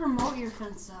like promote your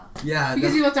Finsta. Yeah.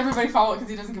 Because he lets everybody follow it because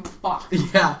he doesn't give a fuck.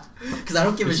 Yeah. Because I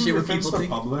don't give a Isn't shit your what people Finsta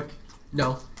think. public?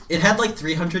 No. It had like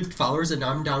 300 followers and now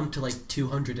I'm down to like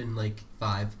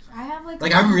 205. I have like.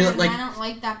 Like, I'm 100, real- and like- I don't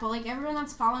like that, but like everyone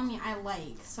that's following me, I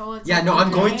like. So it's. Yeah, like, no,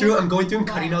 I'm going okay, through and but-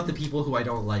 cutting out the people who I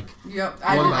don't like. Yep.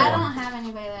 I One don't, by I one. don't have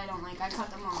anybody that I don't like. I cut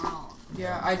them all out.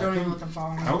 Yeah, I don't even let them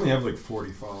follow me. I only have like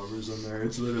 40 followers on there.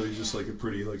 It's literally just like a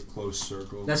pretty like close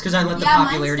circle. That's because I let the Yeah, mine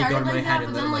popularity go started to my like head that,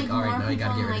 and but then I'm then, like, alright, more now I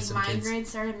gotta people get rid in, of some my kids. grade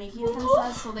started making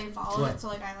Finstas, so they followed What? it. So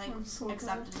like I like I'm so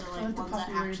accepted good. the I like like the ones that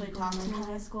popularity actually going talk to me in on.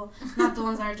 high school, not the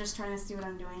ones that are just trying to see what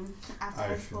I'm doing after I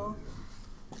high feel school.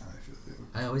 you. I feel you.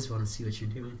 I always want to see what you're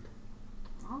doing.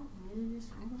 Well, maybe just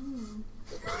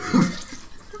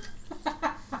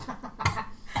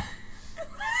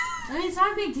I mean, it's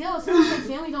not a big deal. It's not like my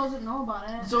family doesn't know about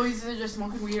it. Zoe's either just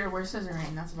smoking weed or wears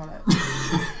scissoring. That's about it.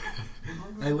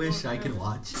 I wish I could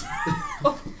watch.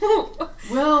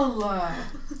 Will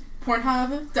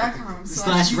Pornhub.com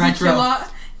Slash retro. Killa.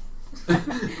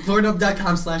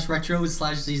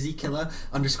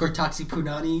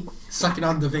 Pornhub.com/retro/ZZKilla_Toxic_Punani sucking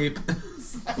on the vape.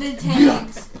 The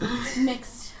tags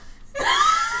mixed.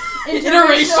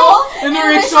 Interracial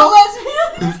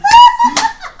lesbians.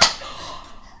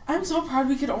 I'm so proud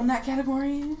we could own that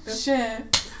category.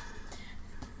 Shit.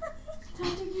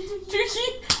 Turkey.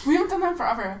 We haven't done that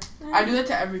forever. I do that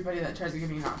to everybody that tries to give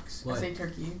me knocks. What? I say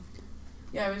turkey.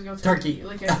 Yeah, I always go Turkey.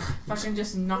 Like I fucking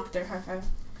just knock their high five.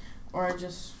 Or I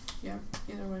just, yeah,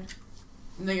 either way.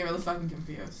 And they get really fucking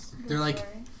confused. They're like, Sorry.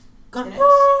 "God, It is.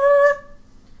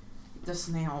 The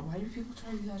snail. Why do people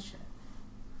try to do that shit?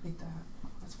 Like that.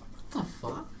 That's fucking. what the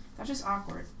fuck?" That's just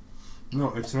awkward.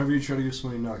 No, it's whenever you try to give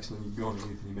somebody knocks and then you go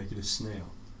underneath and you make it a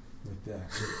snail. Like that.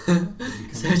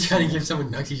 Instead of trying to give someone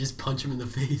nuts, you just punch them in the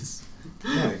face.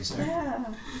 Yeah, exactly. Yeah.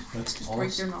 That's Just break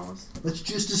awesome. their nose. That's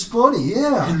just as funny,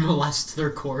 yeah. And molest their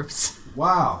corpse.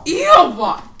 Wow. Ew!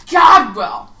 God,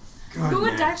 well. Who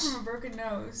would die Goodness. from a broken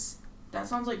nose? That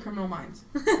sounds like Criminal Minds.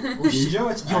 Oh, shit. Joe,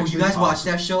 it's Yo, you actually guys watch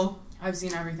possible. that show? I've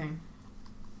seen everything.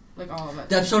 Like all of it.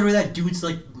 The episode where that dude's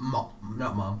like,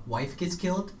 wife gets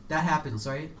killed? That happens,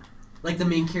 right? Like the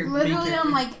main character. Literally on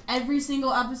like every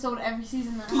single episode, every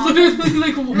season. That Literally,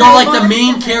 like what? No, like the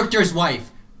main character's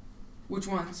wife. Which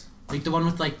ones? Like the one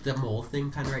with like the mole thing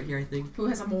kind of right here, I think. Who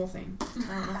has a mole thing? I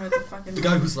don't know how to fucking. The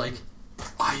guy who's like,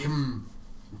 I am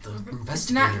the It's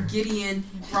investigator. not Gideon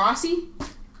Rossi,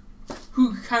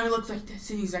 who kind of looks like this,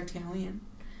 and he's Italian.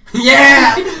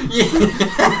 Yeah!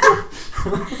 Yeah!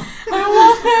 I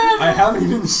love him. I haven't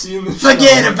even seen the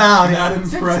Forget show. about it. That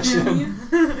He's impression. Italian.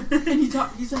 And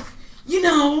he's like, you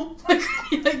know, like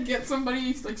he like gets somebody,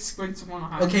 he's like squints one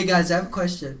eye. Okay, guys, I have a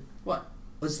question. What?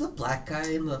 Was the black guy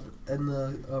and the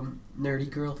nerdy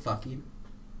girl fucking?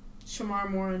 Shamar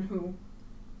Moore and who?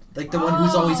 Like the one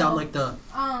who's always on like the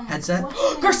headset? what's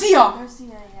his name? Garcia!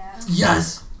 Garcia, yeah.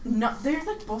 Yes. No, they're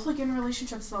like both like in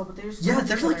relationships though, but they're just Yeah, with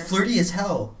they're each like other. flirty as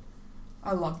hell.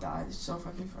 I love that. It's so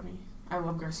fucking funny. I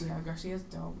love Garcia. Garcia's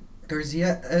dope.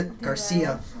 Garcia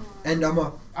and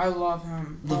I love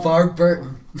him. LeVar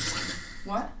Burton.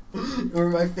 What? Were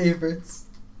my favorites.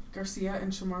 Garcia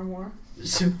and Shamar Moore.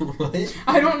 What?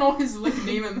 I don't know his like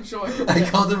name in the show. I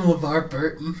called him LeVar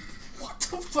Burton. What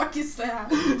the fuck is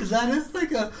that? Is that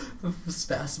like a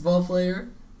basketball player?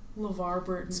 LeVar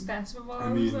Burton. It's basketball I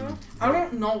mean, I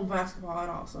don't know basketball at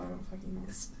all, so I don't fucking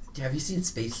know. Have you seen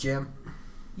Space Jam?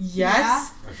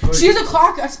 Yes. I feel like She has a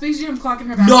clock, a Space Jam clock in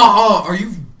her back. No, are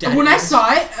you dead? When I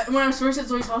saw it, when I was first at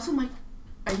Zoe's house, I'm like,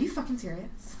 are you fucking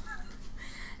serious?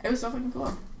 It was so fucking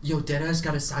cool. Yo, Deadass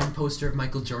got a signed poster of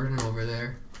Michael Jordan over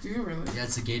there. Do you really? Yeah,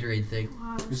 it's a Gatorade thing.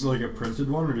 Wow, Is it like a printed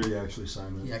one, or did he actually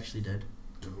sign it? He actually did.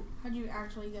 Dope. how'd you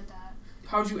actually get that?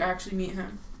 How'd you actually meet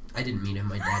him? I didn't meet him.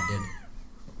 My dad did.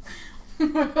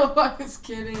 I was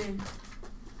kidding.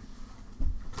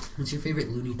 What's your favorite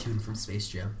Looney Tune from Space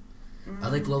Jam? I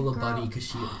like Lola Girl. Bunny because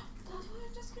she, That's what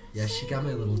I'm just gonna yeah, she got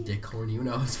my little dick horny when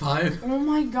I was 5. Oh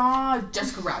my god,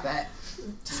 Jessica Rabbit.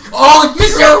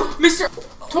 Oh,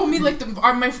 Mr. told me like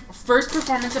my first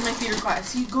performance in my theater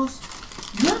class. He goes,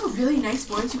 "You have a really nice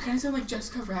voice. You kind of sound like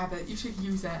Jessica Rabbit. You should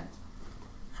use that."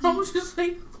 I was just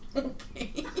like,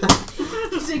 Okay.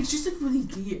 He's like, just like really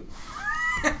deep.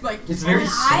 Like, It's very When I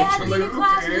had sultry. theater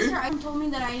class, Okay. Mr. Ivan told me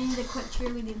that I need to quit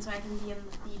cheerleading so I can be in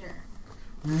the theater.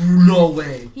 No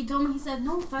way. He told me, he said,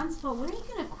 no offense, but when are you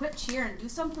gonna quit cheer and do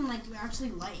something like you actually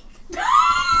like?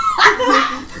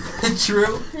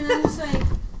 True. And I was like,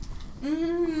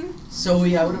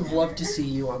 Zoe, I would have loved to see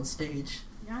you on stage.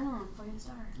 yeah, I know, I'm a fucking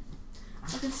star.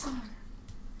 fucking star.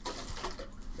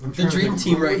 I'm The trying to dream think,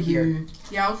 team what right would here. be-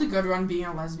 Yeah, it was a good run being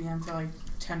a lesbian for like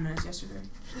 10 minutes yesterday.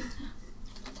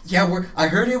 Yeah, I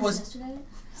heard it was. Yesterday?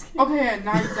 Okay,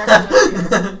 not exactly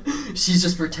lesbian. She's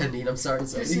just pretending. I'm sorry,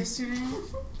 Just Zoe. yesterday.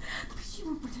 You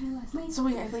were pretending last night. So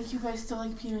wait, I think you guys still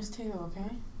like penis too,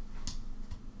 okay?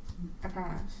 I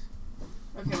promise.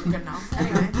 Okay, we're good now.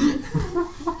 Anyway.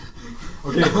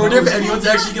 Okay, I wonder if that was- anyone's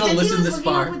actually gonna Then listen he was this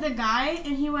looking far. up with a guy,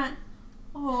 and he went,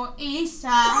 oh,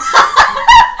 ASAP.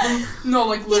 No,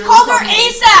 like He literally. called her something-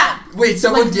 ASAP! Wait,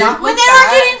 someone Like, did. not When like they that.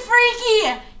 were getting freaky!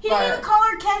 He didn't But- even call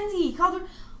her Kenzie. He called her,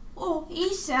 oh,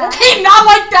 ASAP. Okay, not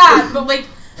like that! But like,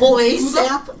 Full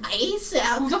ASAP,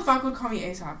 ASAP. who the fuck would call me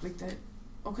ASAP? Like that.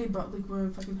 Okay, but like we're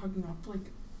fucking hooking up. Like,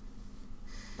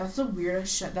 that's the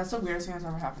weirdest shit. That's the weirdest thing that's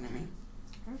ever happened to me.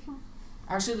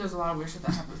 Actually, there's a lot of weird shit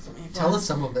that happens to me. but Tell us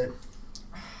some of it.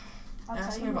 I'll ask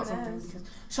tell me you about what it something. is. Because,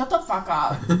 shut the fuck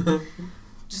up.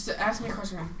 Just ask me a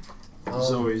question.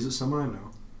 Zoe, is it someone I know?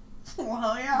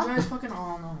 Well, You yeah. guys fucking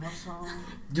all know what's wrong.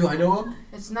 Do I know him?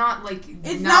 It's not like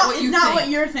It's not not, what it's you not think. what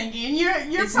you're thinking. You're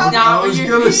It's probably not I what was you're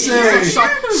gonna thinking. say.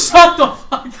 Shut the fuck up.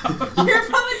 you're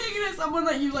probably thinking of someone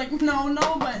that you like no, but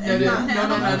No, it's no, not no, him.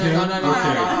 no, no, Okay, no, no, no,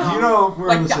 okay. no. You know, we're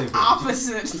on Like the same the page.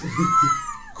 opposite.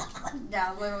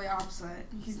 Yeah, literally opposite.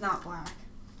 He's not black.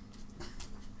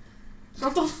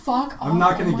 Shut the fuck up. I'm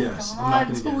not gonna Oh my guess. I'm not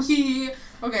gonna God, guess. Toby.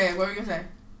 Okay, what were you gonna say?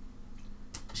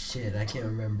 Shit, I can't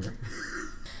remember.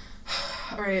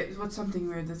 Alright, what's something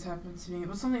weird that's happened to me?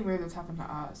 What's something weird that's happened to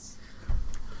us?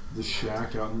 The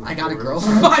shack out in the I got a forest.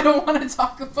 girlfriend. I don't want to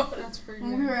talk about it. That's pretty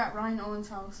When we were at Ryan Owen's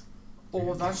house.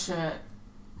 Oh, that shit.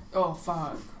 Oh,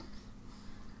 fuck.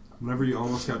 Whenever you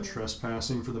almost got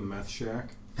trespassing for the meth shack.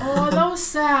 Oh, that was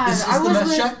sad. Is I the was meth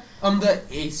with, shack?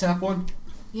 The ASAP one?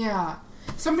 Yeah.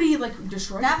 Somebody, like,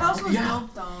 destroyed That the house was Yeah.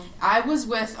 dope though. I was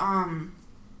with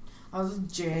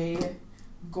Jay,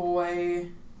 Goy,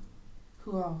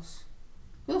 who else?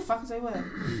 Who the fuck was I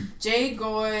with? Jay,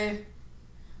 Goy,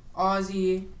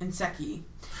 Ozzy, and Seki.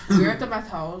 We were at the meth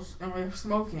house and we were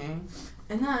smoking,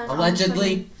 and then all of a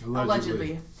Allegedly. sudden-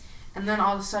 allegedly, and then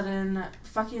all of a sudden,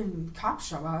 fucking cops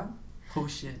show up, Oh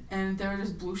shit. and they were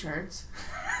just blue shirts.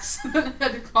 So then I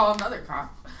had to call another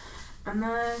cop. And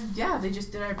then, yeah, they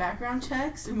just did our background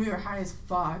checks, and we were high as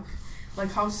fuck.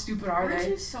 Like, how stupid are Weren't they?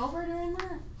 you sober during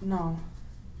that? No.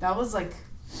 That was, like,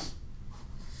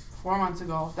 4 months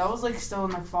ago. That was, like, still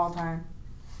in, like, fall time.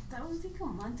 That was like a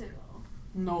month ago.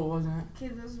 No, it wasn't. Okay,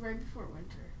 that was right before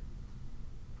winter.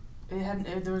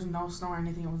 There was no snow or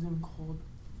anything. It wasn't even cold.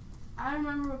 I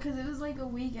remember because it was like a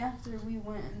week after we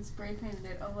went and spray painted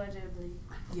it, allegedly.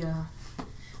 Yeah.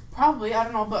 Probably. I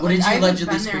don't know. But, What like, did I you haven't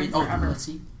allegedly been there spray? in Oh, forever. let's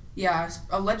see. Yeah,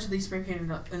 allegedly spray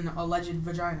painted an alleged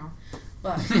vagina.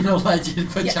 But... An alleged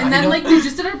vagina. Yeah, and then, like, they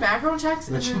just did our background checks,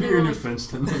 and That should then be they your were, new like,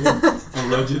 fenced in name.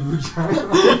 Alleged vagina.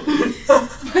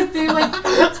 but they, like...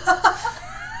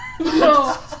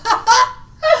 No.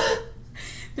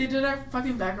 They did our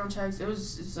fucking background checks.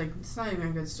 It's like, it's not even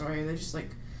a good story. They just, like,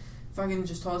 fucking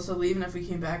just told us to leave, and if we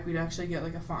came back, we'd actually get,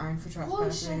 like, a fine for Holy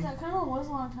shit, trespassing. that kind of was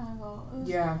a long time ago. It was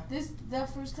Yeah.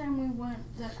 That first time we went,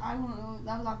 that I went,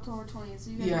 that was October 20th, so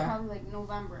you guys Yeah. were probably like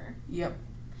November. Yep.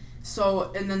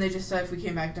 So, and then they just said if we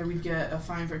came back there, we'd get a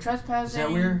fine for trespassing. Is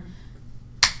that where?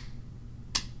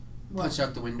 What? Punched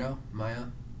out the window, Maya.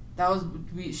 That was,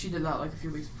 she did that, like, a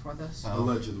few weeks before this. Oh.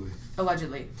 Allegedly.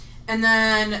 Allegedly. And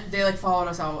then they, like, followed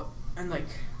us out and, like,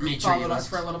 Made sure you followed us left.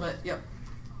 for a little bit. Yep.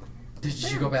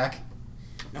 Did you go back?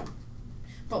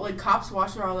 But, like, cops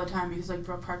watch her all the time because, like,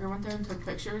 Brooke Parker went there and took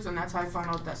pictures, and that's how I found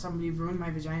out that somebody ruined my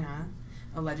vagina,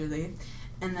 allegedly.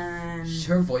 And then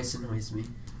Her voice annoys me.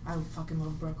 I fucking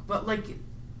love Brooke. But, like,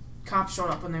 cops showed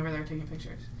up when they were there taking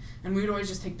pictures. And we would always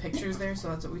just take pictures there, so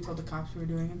that's what we told the cops we were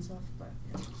doing and stuff. But,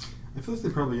 yeah. I feel like they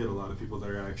probably get a lot of people that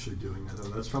are actually doing it, though.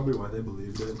 That's probably why they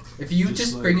believed it. If you Just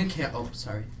just like- bring a cat. Oh,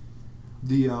 sorry.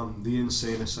 The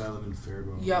insane asylum in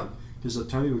Faribault. Yep. Because the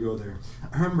time we would go there,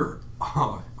 I remember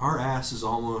our asses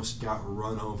almost got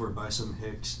run over by some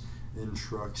hicks in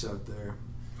trucks out there.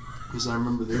 Because I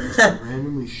remember they just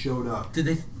randomly showed up. Did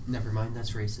they? Never mind.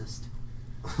 That's racist.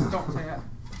 Don't say that.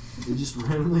 They just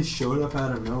randomly showed up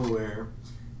out of nowhere,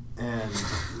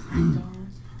 and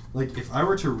like if I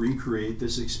were to recreate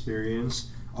this experience,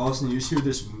 all of a sudden you just hear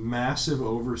this massive,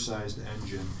 oversized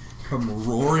engine come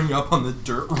roaring up on the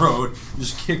dirt road,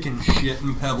 just kicking shit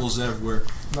and pebbles everywhere.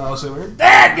 And I was like,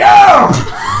 Dad, go!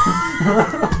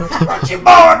 What you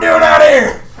boy doing out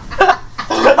here?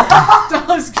 That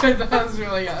was good. That was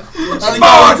really good. What's your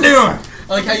boy doing?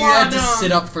 I like how you had to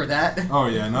sit up for that. Oh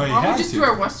yeah, no, you Why don't had we just to. do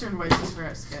our Western voices for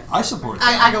our skit? I support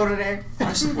that. I go to there.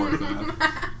 I support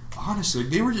that. Honestly,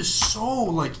 they were just so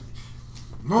like,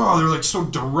 oh, they're like so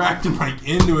direct and like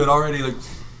into it already. Like,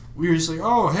 we were just like,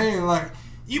 oh, hey, like,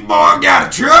 you boy got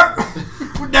a truck?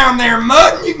 We're down there in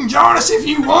mud. You can join us if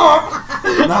you want.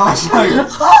 And I was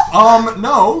like,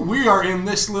 no, we are in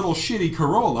this little shitty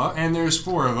Corolla, and there's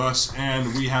 4 of us,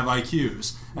 and we have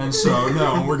IQs. And so,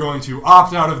 no, we're going to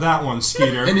opt out of that one,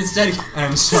 Skeeter. And instead,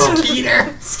 And so,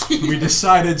 Skeeter. we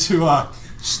decided to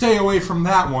stay away from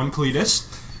that one, Cletus.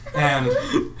 And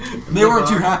they weren't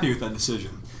too happy with that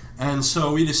decision. And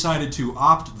so we decided to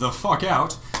opt the fuck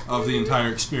out of the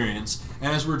entire experience.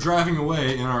 And as we're driving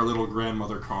away in our little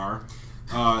grandmother car,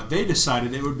 they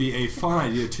decided it would be a fun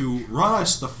idea to run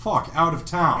us the fuck out of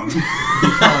town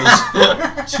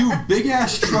because 2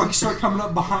 big-ass trucks start coming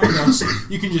up behind us.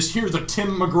 You can just hear the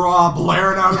Tim McGraw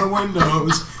blaring out of the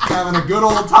windows, having a good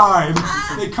old time.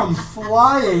 They come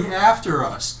flying after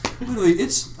us. Literally,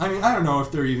 I don't know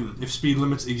if speed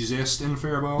limits exist in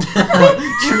Faribault. True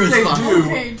If as they fuck. do,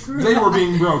 Okay, true. they were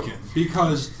being broken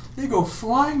because they go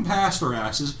flying past our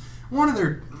asses. One of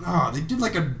their, they did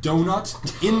like a donut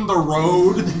in the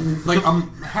road, like a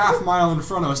half mile in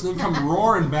front of us, and then come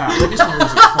roaring back. I guess what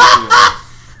was it?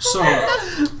 So,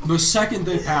 the second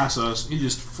they pass us, he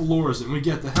just floors it, and we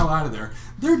get the hell out of there.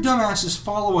 Their dumbasses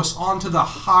follow us onto the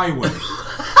highway.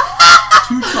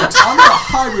 2 trucks onto the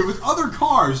highway with other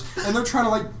cars, and they're trying to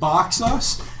like box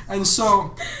us. And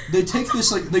so they take this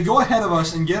they go ahead of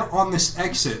us and get on this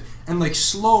exit and like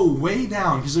slow way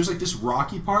down because there's like this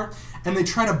rocky part, and they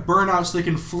try to burn out so they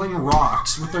can fling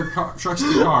rocks with their trucks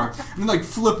in the car and like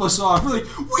flip us off. We're like,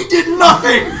 we did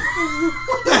nothing.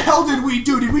 What the hell did we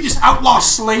do? Did we just outlaw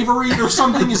slavery or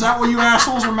something? Is that why you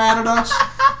assholes are mad at us?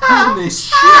 Goodness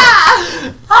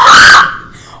shit.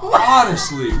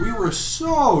 Honestly, we were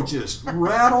so just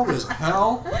rattled as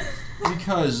hell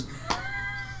because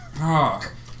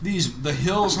the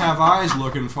hills have eyes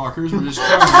looking fuckers were just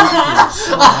coming after us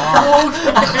so hard.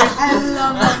 I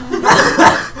love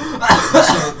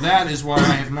So that is why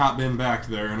I have not been back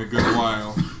there in a good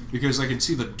while, because I could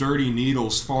see the dirty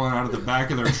needles falling out of the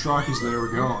back of their truck as they were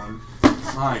going.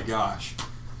 My gosh.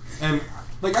 And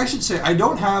like, I should say, I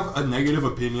don't have a negative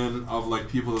opinion of like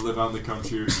people that live out in the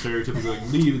country or stereotypically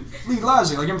like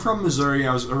legalizing. Like, I'm from Missouri.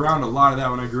 I was around a lot of that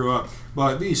when I grew up.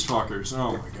 But these fuckers,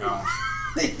 oh my gosh.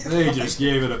 They just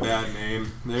gave it a bad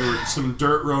name. They were some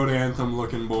dirt road anthem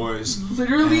looking boys.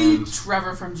 Literally And-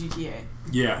 Trevor from GTA.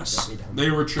 Yes, they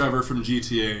were Trevor from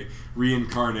GTA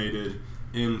reincarnated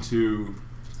into.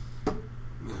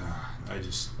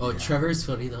 Oh, yeah. Trevor's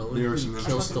funny though. When They were he some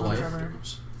kills the wife. Trevor.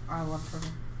 I love Trevor.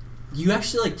 You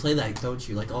actually like play that, don't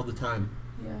you? Like all the time.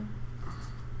 Yeah.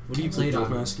 What do you play it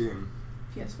Dope on? ass game.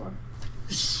 PS4.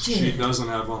 She Shit. doesn't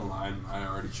have online. I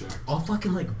already checked. I'll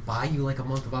fucking like buy you like a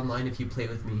month of online if you play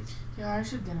with me. Yeah, I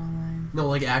should get online. No,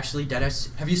 like actually,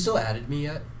 deadass. Have you still added me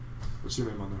yet? What's your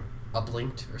name on there?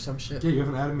 Uplinked or some shit? Yeah, you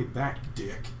haven't added me back,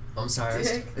 dick. I'm sorry, I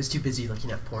Dick. was too busy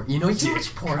looking at porn. You know you can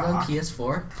watch porn on cock.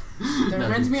 PS4? That No,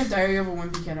 reminds dude. me of Diary of a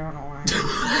Wimpy Kid. I don't know why.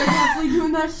 We're definitely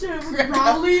doing that shit with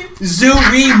Rowley.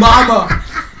 Zooey Mama!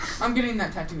 I'm getting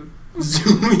that tattooed.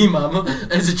 Zooey Mama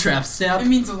as a trap stamp. It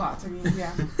means a lot to me.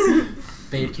 Yeah.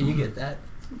 Babe, can you get that?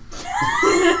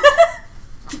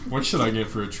 What should I get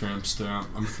for a tramp stamp?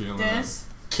 I'm feeling This.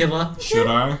 Killa. it. Should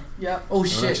I? Yep. Oh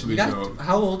That'd shit. actually You be got, dope.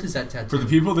 how old is that tattoo? For the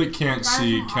people that can't Guys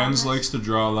see, from Ken's August. likes to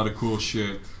draw a lot of cool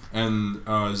shit. And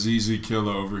ZZ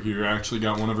Killa over here actually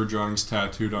got one of her drawings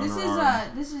tattooed on This her is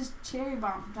arm. this is Cherry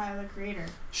Bomb from Tyler the Creator.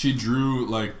 She drew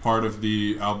like part of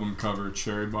the album cover,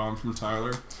 Cherry Bomb from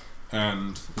Tyler,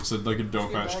 and it's like a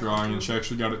dope ass drawing, and she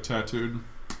actually got it tattooed,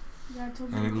 Yeah, I told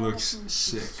you and to it draw looks that from-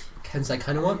 sick. Ken's like,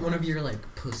 kind of want one of your like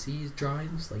pussy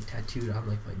drawings like tattooed on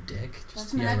like my dick. Just That's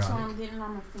to be my next one. ironic. I'm getting it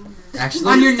on my fingers.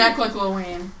 Actually, On your neck like Lil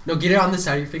Wayne. No, get it on the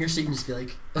side of your finger so you can just be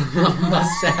like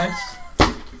mustache.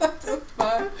 What the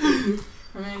fuck? I'm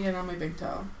gonna get it on my big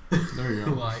toe. There you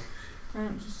go. Why? I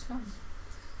don't just come.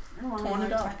 I don't want Tone it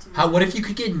another up. tattoo. How? What if you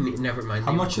could get? Never mind.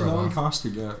 How they much would did that grow one off. cost to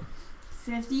get?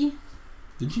 50.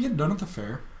 Did you get it done at the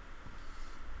fair?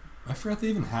 I forgot they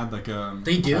even had like a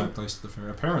They do? pad place at the fair.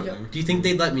 Apparently, Yep. Do you think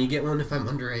they'd let me get one if I'm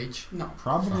underage? No.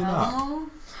 probably not. No.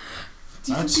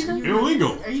 Did That's you see that?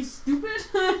 illegal. Are you stupid?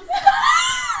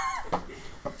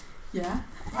 Yeah.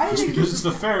 Just because it's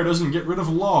the fair doesn't get rid of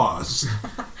laws.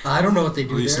 I don't know what they At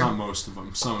do least there. not most of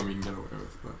them. Some of them you can get away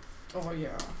with, but Oh yeah.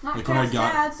 Not Like when I Cat's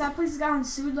got- Cats. That place has gotten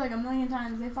sued like a million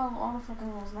times. They follow all the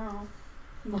fucking rules now.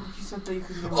 No, you said that you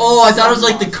could. Oh, I thought it was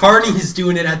like the carnies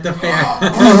doing it at the fair.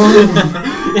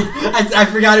 I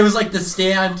forgot it was like the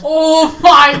stand. Oh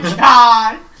my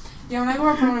god. Yeah, when I grow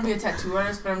up, I'm gonna be a tattoo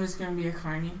artist, but I'm just gonna be a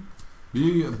carny.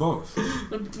 Be both.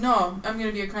 No, I'm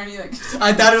gonna be a carny like.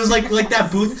 I thought it was like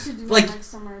that We booth, should do like, that next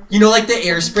summer. you know, like the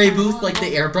airspray booth, like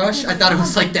the airbrush. I thought it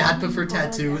was like that, but for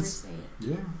tattoos.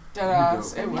 Yeah.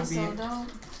 Deadass, it It would would be. so dope.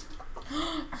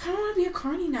 I kind of want to be a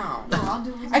carny now. No, I'll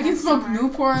do it with I you can next smoke summer.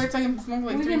 Newports. I can smoke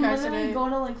like We 3 can packs a literally day, go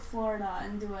to like Florida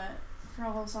and do it for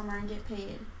a whole summer and get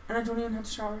paid. and I don't even have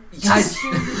to shower. Guys,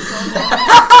 It would be so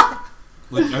dope.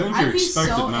 Like, I think I'd you're be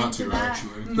expected so not into to, that.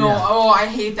 actually. No, Yeah. oh, I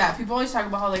hate that. People always talk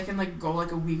about how they can like go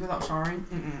like a week without showering.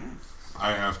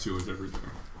 I have to with everything.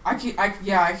 I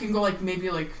can go like maybe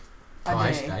like a Oh,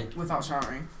 I day tried. without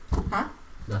showering.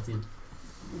 nothing.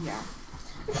 Yeah.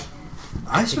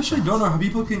 I especially don't know how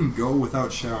people can go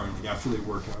without showering, like, after they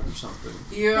work out or something.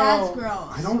 Ew. That's gross.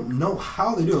 I don't know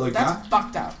how they do it. Like, That's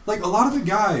fucked up. like, a lot of the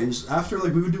guys, after,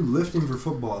 like, we would do lifting for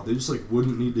football, they just, like,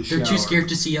 wouldn't need to shower. They're too scared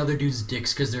to see other dudes'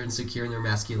 dicks because they're insecure in their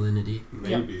masculinity,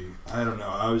 Maybe. I don't know.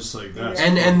 I was like, that's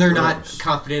and they're not gross.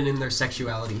 confident in their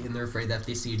sexuality, and they're afraid that if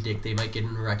they see a dick, they might get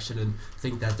an erection and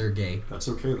think that they're gay. That's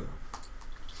okay, though.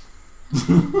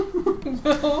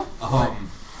 Will.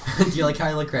 Do you like how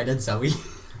I look right at Zoe?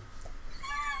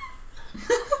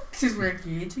 Because we're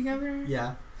gay together?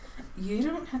 Yeah. You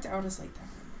don't have to out us like that.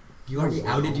 You already Oh,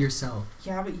 outed wow. yourself.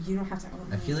 Yeah, but you don't have to out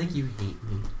me. I feel like you hate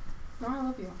me. No, I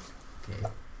love you. Okay.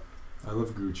 I love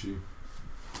Gucci.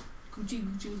 Gucci,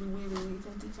 Louis,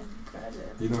 Fenty, Prada.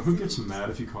 You know who gets mad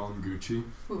if you call him Gucci?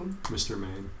 Who? Mr.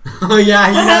 Maine. Oh yeah,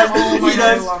 he does. Oh my he god,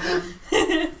 I does. love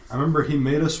him. I remember he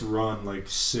made us run like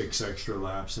 6 extra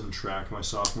laps in track my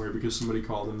sophomore year because somebody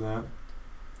called him that.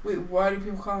 Wait, why do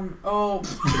people call him? Oh,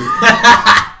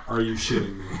 Are you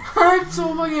shitting me? I'm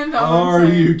so fucking dumb. Are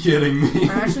you kidding me?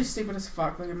 I'm actually stupid as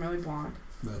fuck. Like, I'm really blonde.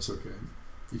 That's okay.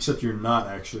 Except you're not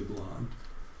actually blonde.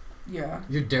 Yeah.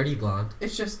 You're dirty blonde.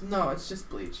 It's just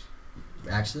bleach.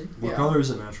 Actually. What Yeah. color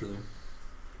is it naturally? Is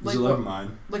Like it like what-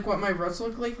 mine? Like what my roots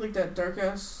look like that dark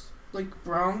ass, like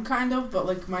brown kind of, but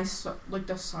like like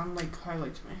the sun like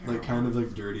highlights my hair. Like kind of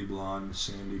like dirty blonde,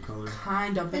 sandy color?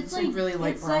 Kind of. It's, It's like like- really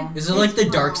light it's brown. like- Is it like the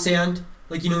It's dark brown. sand?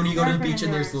 Like, you know when you go to the Darker beach than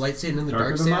and there's the yours. light sand and the Darker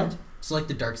dark than sand? mine? So like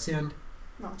the dark sand?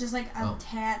 No, just like a Oh.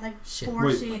 tad, like Shit. 4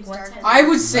 Wait. shades What's darker. it? I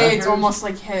would Is say that it's yours? almost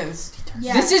like his.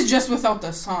 Yeah. This is just without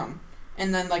the sun,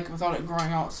 and then like without it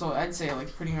growing out. So I'd say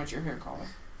like pretty much your hair color.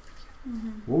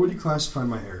 What would you classify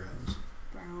my hair as?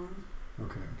 brown,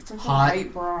 Okay. It's like Hot. a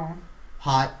light brown,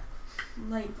 Hot.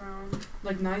 light brown.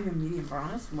 like not even medium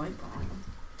brown. It's light brown.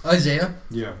 Isaiah,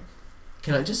 Yeah.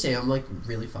 can I just say I'm like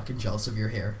really fucking jealous of your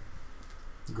hair?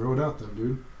 Grow it out then,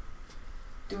 dude.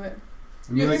 Do it.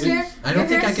 I mean, like, Your it- I don't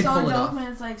think I hair's could so pull it dope off. when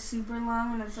it's like super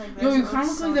long and it's like this. Yo, you It kind of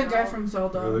looks look like so that guy dope. from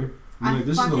Zelda. really? I mean, I like,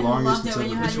 this is the fucking longest loved it it's when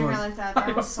ever you been. had your one? hair like that.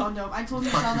 That was so dope. I told you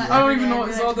Fucking Zelda. I don't every even day. know I'd what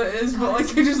be Zelda is, but like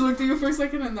I just looked at you for a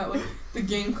second and that like the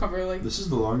game cover like. This is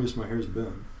the longest my hair's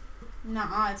been.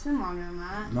 Nuh-uh, it's been longer than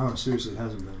that. No, seriously, it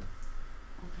hasn't been.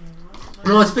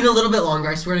 No, it's been a little bit longer,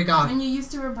 I swear to God. When you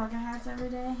used to wear bucket hats every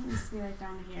day, it used to be like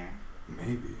down to here.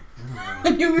 Maybe. I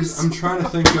don't know. You were 'Cause I'm trying to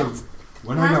think of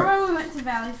when I Remember got when we went to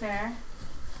Valley Fair?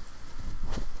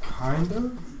 kind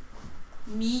of.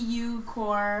 Me, you,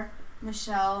 Core,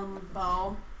 Michelle, and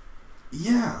Bo.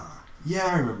 Yeah. Yeah,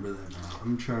 I remember that now.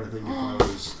 I'm trying to think if I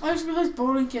was. I just realized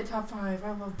Bo didn't get top 5.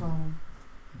 I love Bo.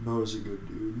 Bo's a good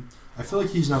dude. I feel like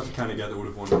he's not the kind of guy that would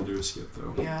have wanted to do a skit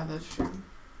though. Yeah, that's true.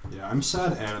 Yeah, I'm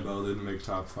sad Annabelle didn't make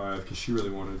top 5 because she really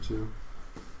wanted to.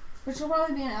 But she'll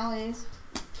probably be in LA's.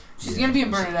 She's Yeah. gonna be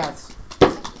in Bernadette's.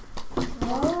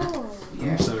 Oh. I'm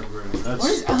Yeah. excited for it. That's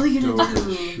What is Ellie dope gonna as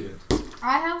do? shit.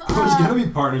 I have. I was gonna be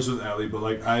partners with Ellie, but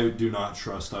like I do not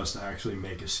trust us to actually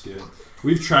make a skit.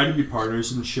 We've tried to be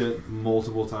partners and shit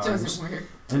multiple times. Doesn't work.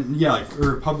 And yeah, like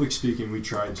for public speaking, we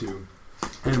tried to,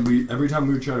 and we every time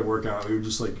we would try to work out, we would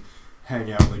just like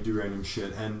hang out, and, like do random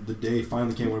shit. And the day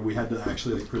finally came when we had to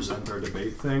actually like present our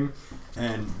debate thing,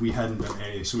 and we hadn't done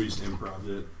any, so we just improvised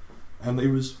it, and it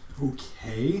was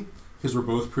okay because we're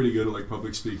both pretty good at like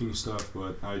public speaking stuff.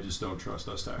 But I just don't trust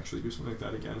us to actually do something like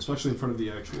that again, especially in front of the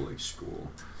actual like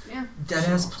school. Yeah.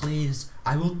 Deadass, please.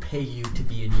 I will pay you to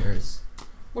be in yours.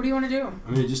 What do you want to do?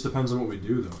 I mean, it just depends on what we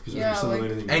do though, because Yeah, we just don't know like,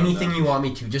 anything. about Anything that. you want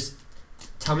me to. Just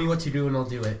tell me what to do and I'll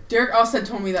do it. Derek also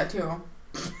told me that too.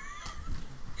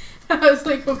 I was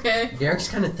like, okay. Derek's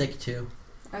kind of thick too.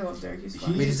 I love Derek. He's He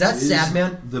fun. Wait, is that sad,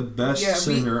 man? The best Yeah, we-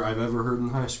 singer I've ever heard in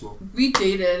high school. We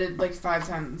dated like 5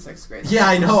 times in 6th grade. Yeah,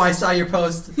 I know. I saw your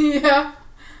post. Yeah.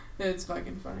 It's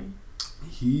fucking funny.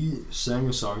 He sang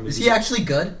a song. Is he actually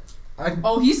good?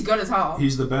 Oh, he's good as hell.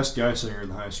 He's the best guy singer in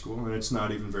the high school, and it's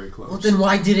not even very close. Well, then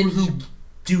why didn't he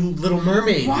do Little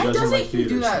Mermaid? Why doesn't doesn't like he do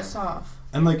theater that stuff. stuff?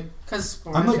 And like, Because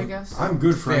sports, I'm like, I guess. I'm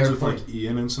good friends Fair with point. like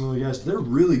Ian and some of the guys. They're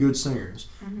really good singers.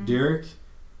 Mhm. Derek,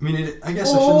 I mean, I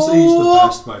guess I shouldn't say he's the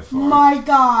best by far. My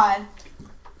God.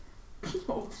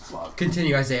 Oh, fuck.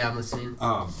 Continue, Isaiah. I'm listening.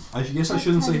 I guess I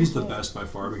shouldn't say he's the best by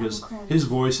far because his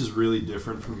voice is really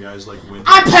different from guys like Wyndham.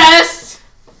 I'm pissed!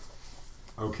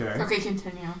 Okay. Okay,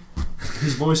 continue.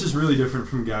 His voice is really different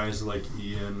from guys like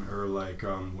Ian or like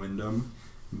Wyndham,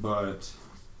 but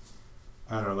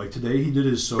I don't know. Like today, he did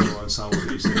his solo ensemble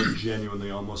piece, and it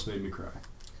genuinely almost made me cry.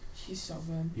 He's so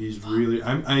good. He's really.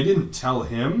 I didn't tell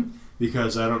him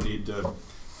because I don't need to.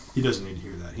 He doesn't need to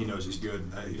hear that. He knows he's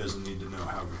good. He doesn't need to know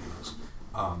how good he is.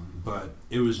 But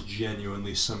it was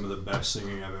genuinely some of the best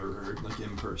singing I've ever heard, like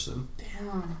in person.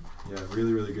 Damn. Yeah,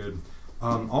 really, really good.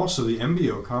 Also, the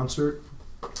MBO concert,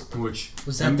 which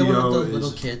Was that the one with the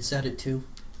little kids at it too?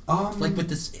 Like with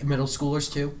the middle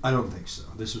schoolers too? I don't think so.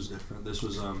 This was different. This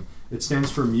was it stands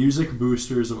for Music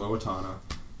Boosters of Owatonna,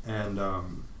 and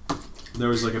there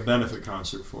was like a benefit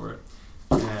concert for it,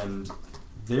 and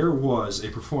there was a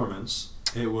performance.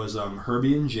 It was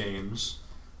Herbie and James,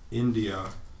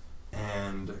 India,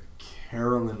 and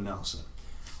Carolyn Nelson.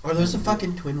 Are those the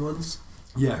fucking twin ones?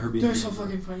 Yeah, Herbie. They're and so James.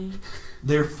 fucking funny.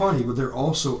 They're funny, but they're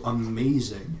also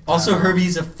amazing. Also,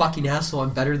 Herbie's a fucking asshole. I'm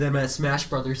better than him at Smash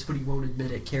Brothers, but he won't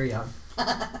admit it. Carry on.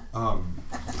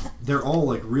 They're all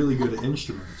like really good at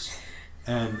instruments,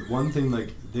 and one thing like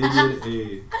they did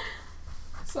a.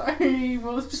 Sorry,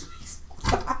 Will just makes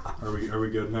Are we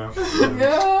good now?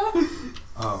 Yeah.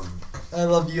 I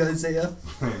love you, Isaiah.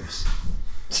 Thanks.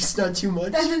 Just not too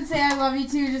much. Doesn't say I love you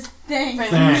too, just thanks.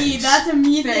 Thanks. Me. That's a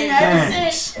me thing I would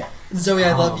Thanks. say. Zoe,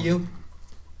 I love Um, you.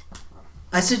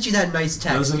 I sent you that nice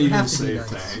text. Doesn't you even have to be say nice.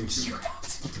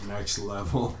 thanks. Next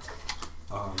level.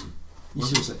 What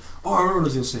was I gonna say? Oh, I remember what I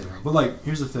was gonna say now. But like,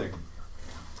 here's the thing.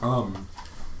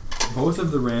 Both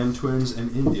of the Rand twins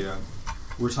and India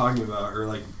were talking about, or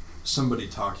like somebody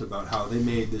talked about how they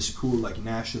made this cool like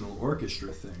national orchestra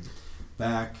thing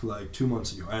back like 2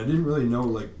 months ago. And I didn't really know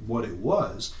like what it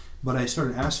was, but I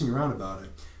started asking around about it.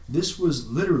 This was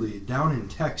literally down in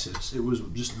Texas. It was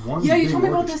just one. Yeah, you big told me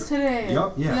about orchestra. this today.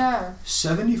 Yep. Yeah. Yeah.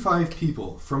 75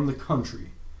 people from the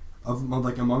country, of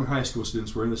like among high school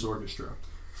students, were in this orchestra.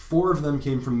 4 of them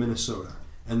came from Minnesota,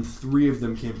 and 3 of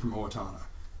them came from Owatonna.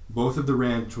 Both of the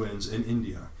Rand twins in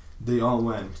India. They all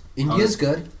went. India's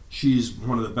good. She's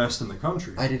one of the best in the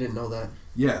country. I didn't know that.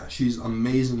 Yeah, she's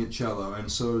amazing at cello,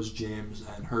 and so is James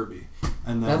and Herbie.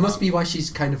 And then, That must be why she's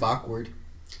kind of awkward.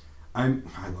 I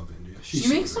love India. She's She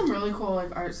makes so some really cool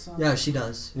like art stuff. Yeah, she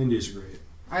does. great. India's great.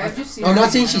 I have just seen. I'm her, not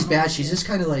like, saying I she's don't know. bad. She's just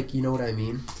kind of like, you know what I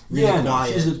mean? Really Yeah, no,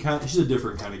 quiet. she's a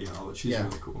different kind of gal, but she's Yeah.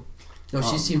 really cool. No,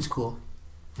 she um, seems cool.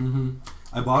 Mm-hmm.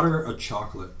 I bought her a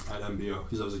chocolate at MBO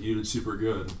because I was like, you did super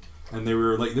good. And they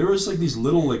were like, there was like these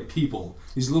little like people,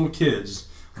 these little kids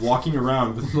walking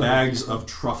around with bags of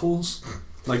truffles,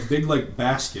 like big like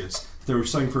baskets. They were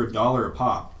selling for $1 a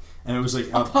pop, and it was like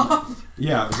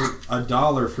yeah, it was like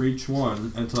 $1 for each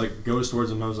one, and to like goes towards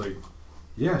them. And I was like,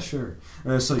 yeah, sure.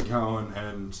 And it's like going,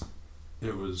 and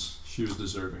she was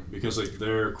deserving because like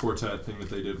their quartet thing that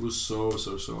they did was so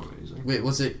amazing. Wait,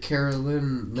 was it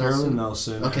Carolyn Nelson? Carolyn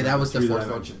Nelson. Okay, and that was the 3 that fourth I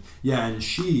one. mentioned. Yeah, and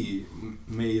she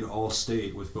made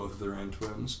All-State with both of their Rand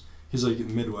twins. Because like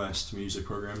Midwest music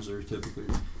programs are typically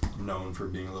known for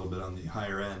being a little bit on the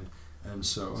higher end, and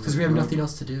so Because we have nothing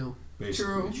else to do.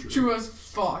 Basically, True as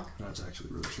fuck. That's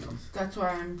actually really true. That's why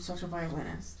I'm such a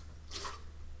violinist.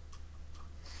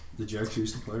 Did you actually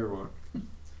used to play or what?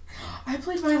 I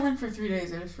played violin for 3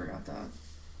 days. I just forgot that.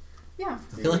 Yeah. For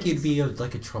I 3 feel like days. you'd be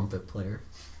like a trumpet player.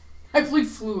 I played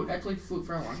flute. I played flute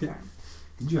for a long time.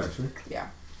 Did you actually? Yeah.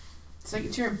 It's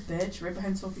like you're a bitch right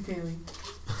behind Sophie Paley.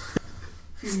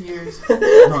 Few years. No,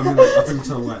 I mean like up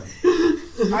until when?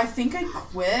 I think I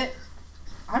quit.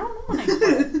 I don't know when I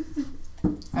quit.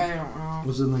 I don't know.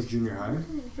 Was it in like junior high?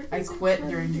 I quit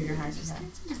during junior high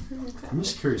sometime. I'm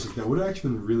just curious. Like that would have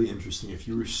actually been really interesting if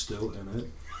you were still in it.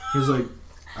 Because like,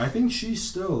 I think she's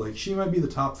still like she might be the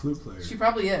top flute player. She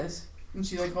probably is, and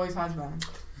she like always has been,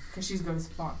 cause she's good as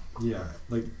fuck. Yeah,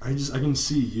 like I can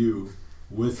see you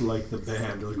with like the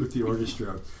band, or, like with the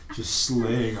orchestra, just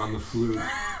slaying on the flute.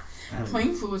 And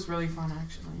Playing flute was really fun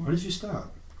actually. why did you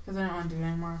stop? Cause I didn't want to do it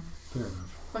anymore. Fair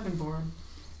enough. Fucking bored.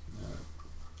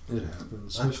 Yeah, it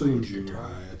happens, especially in junior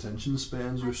high. Attention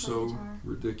spans I are play so guitar.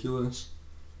 ridiculous.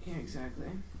 Yeah, exactly.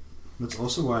 That's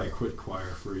also why I quit choir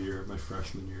for a year, my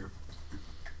freshman year.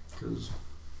 Because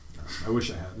I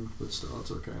wish I hadn't, but still,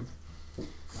 it's okay.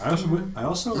 I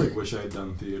also like wish I had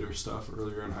done theater stuff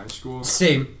earlier in high school.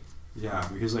 Same. Yeah,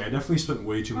 because like I definitely spent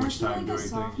way too much time doing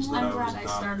things that I I'm was glad I not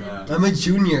started. that I'm a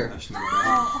junior. passionate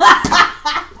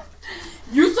about.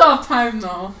 You still have time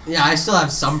though. Yeah, I still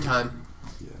have some time.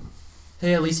 Yeah.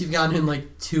 Hey, at least you've gotten in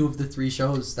like 2 of the 3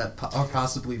 shows that are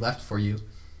possibly left for you.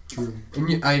 True.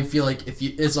 And I feel like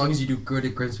as long as you do good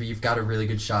at Grimsby, you've got a really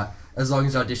good shot. As long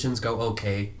as auditions go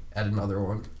okay at another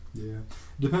one. Yeah.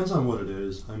 Depends on what it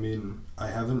is. I mean, I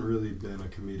haven't really been a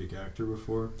comedic actor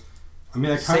before. I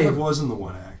mean, I kind Same. of was in the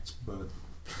one act, but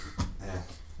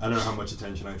I don't know how much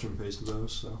attention I trim pays to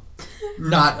those, so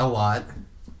Not a lot.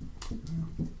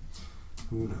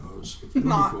 who knows? It'll be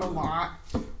Not cool, a though. lot.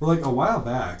 Well, like a while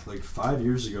back, like 5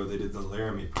 years ago, they did the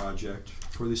Laramie Project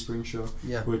for the spring show,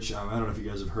 Yeah. which I don't know if you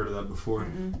guys have heard of that before,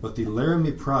 Mm-mm. but the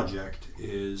Laramie Project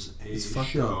is a It's fucked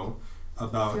show I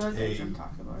about feel like I a shouldn't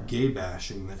talk about it. gay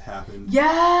bashing that happened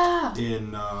Yeah.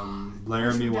 in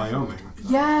Laramie, Wyoming.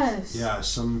 Yes. Yeah,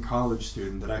 some college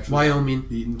student that actually Wyoming. got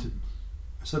beaten to.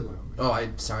 I said Wyoming. Oh,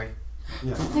 I'm sorry.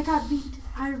 Yeah, They got beat.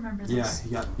 I remember this. yeah,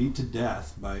 he got beat to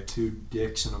death by 2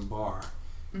 dicks in a bar.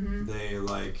 Mm-hmm. They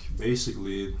like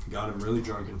basically got him really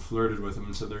drunk and flirted with him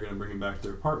and said they're going to bring him back to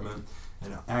their apartment.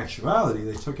 And in actuality,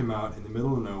 they took him out in the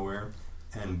middle of nowhere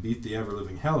and beat the ever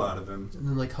living hell out of him. And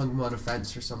then like hung him on a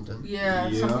fence or something. Yeah,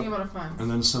 Yeah. something about a fence. And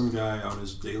then some guy on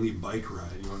his daily bike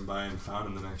ride, he went by and found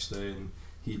him the next day, and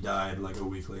he died like a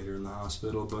week later in the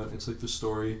hospital. But it's like the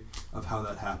story of how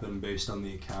that happened based on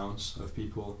the accounts of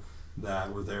people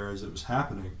that were there as it was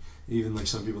happening. Even like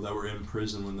some people that were in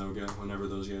prison whenever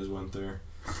those guys went there.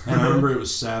 And I remember it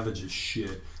was savage as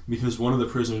shit because one of the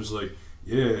prisoners was like,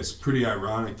 yeah, it's pretty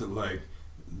ironic that like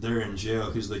they're in jail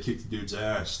because they kicked the dude's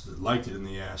ass that liked it in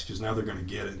the ass because now they're going to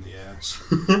get it in the ass.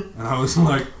 And I was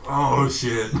like, oh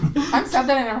shit. I'm sad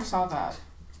that I never saw that.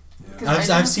 Yeah. 'Cause I I've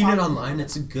never seen it saw- online.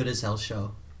 It's a good as hell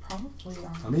show. Probably.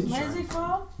 I need to What try is and it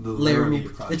called? The Laramie.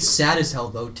 Project. It's sad as hell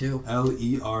though too.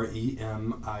 Leremie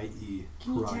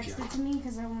Can you text Project. it to me?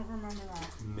 Because I won't remember that.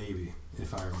 Maybe,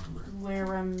 if I remember.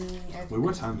 Laramie. I think. Wait,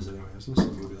 what time is it anyway? I was gonna say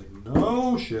we'll be like,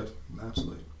 no shit, that's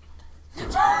late.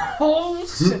 Oh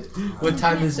shit! What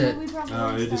time is it? We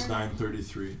probably It is started-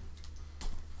 9:33.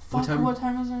 Fuck, time? what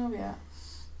time is the movie at?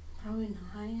 Probably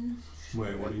 9.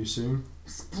 Wait, what are you seeing?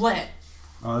 Split.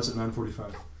 Oh, that's at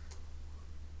 9:45.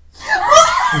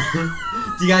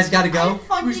 Do you guys gotta go?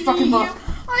 We fucking love.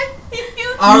 I hate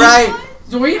you. All right.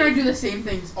 Zoe and I do the same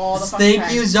things all the fucking time.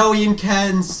 Thank you, Zoe and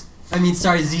Ken's.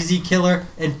 ZZ Killer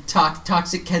and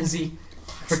Toxic Kenzie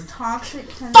Toxic.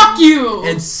 Fuck you!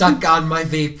 and Suck on My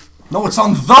Vape. No, it's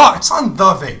on the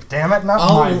vape. Damn it, not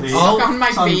my vape. Suck on my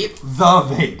It's on vape.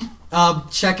 the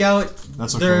vape. Check out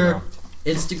That's okay. their Now.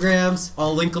 Instagrams.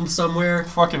 I'll link them somewhere.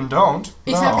 Fucking don't.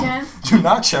 ASAP No. Ken. Do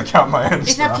not check out my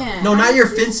Insta. ASAP Ken. No, not your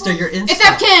Finsta, your Insta.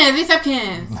 ASAP Ken. ASAP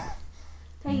Ken.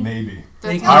 Maybe.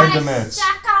 Thank That's- you. I admit.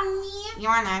 Suck on me. You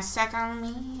wanna suck on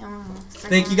me?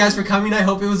 Thank you guys for coming. I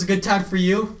hope it was a good time for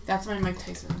you. That's my Mike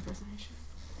Tyson impersonation.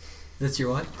 That's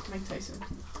your what? Mike Tyson.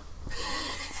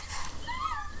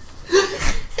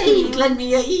 Hey, lend me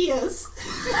your ears.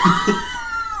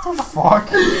 Fuck.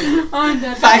 I'm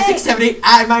dead. 5, 6, 7, 8.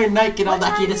 I'm Iron Knight. Get all What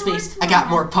that time in his do you face. want I got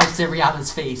tomorrow? more punch than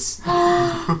Rihanna's face.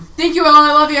 Thank you, Ellen.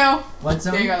 I love you. What's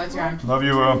up? There you go. That's your end. Love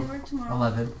you, We Will. work tomorrow.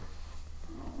 11.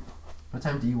 What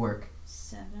time do you work?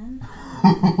 7.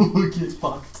 Get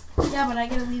fucked. Yeah, but I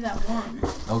gotta leave at 1.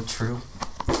 Oh, true.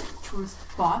 True as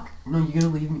fuck. No, you gotta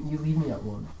leave me. You leave me at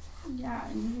 1. Yeah,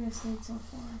 and you're gonna stay till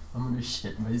 4. I'm gonna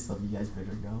shit myself. You guys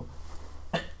better go.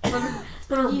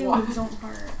 Better You what? don't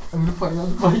fart. I'm gonna fart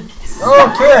on the mic.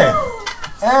 Okay.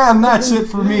 And that's it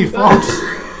for me, folks.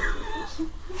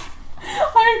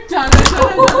 I'm done. I'm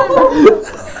done. I'm done.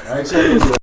 Actually,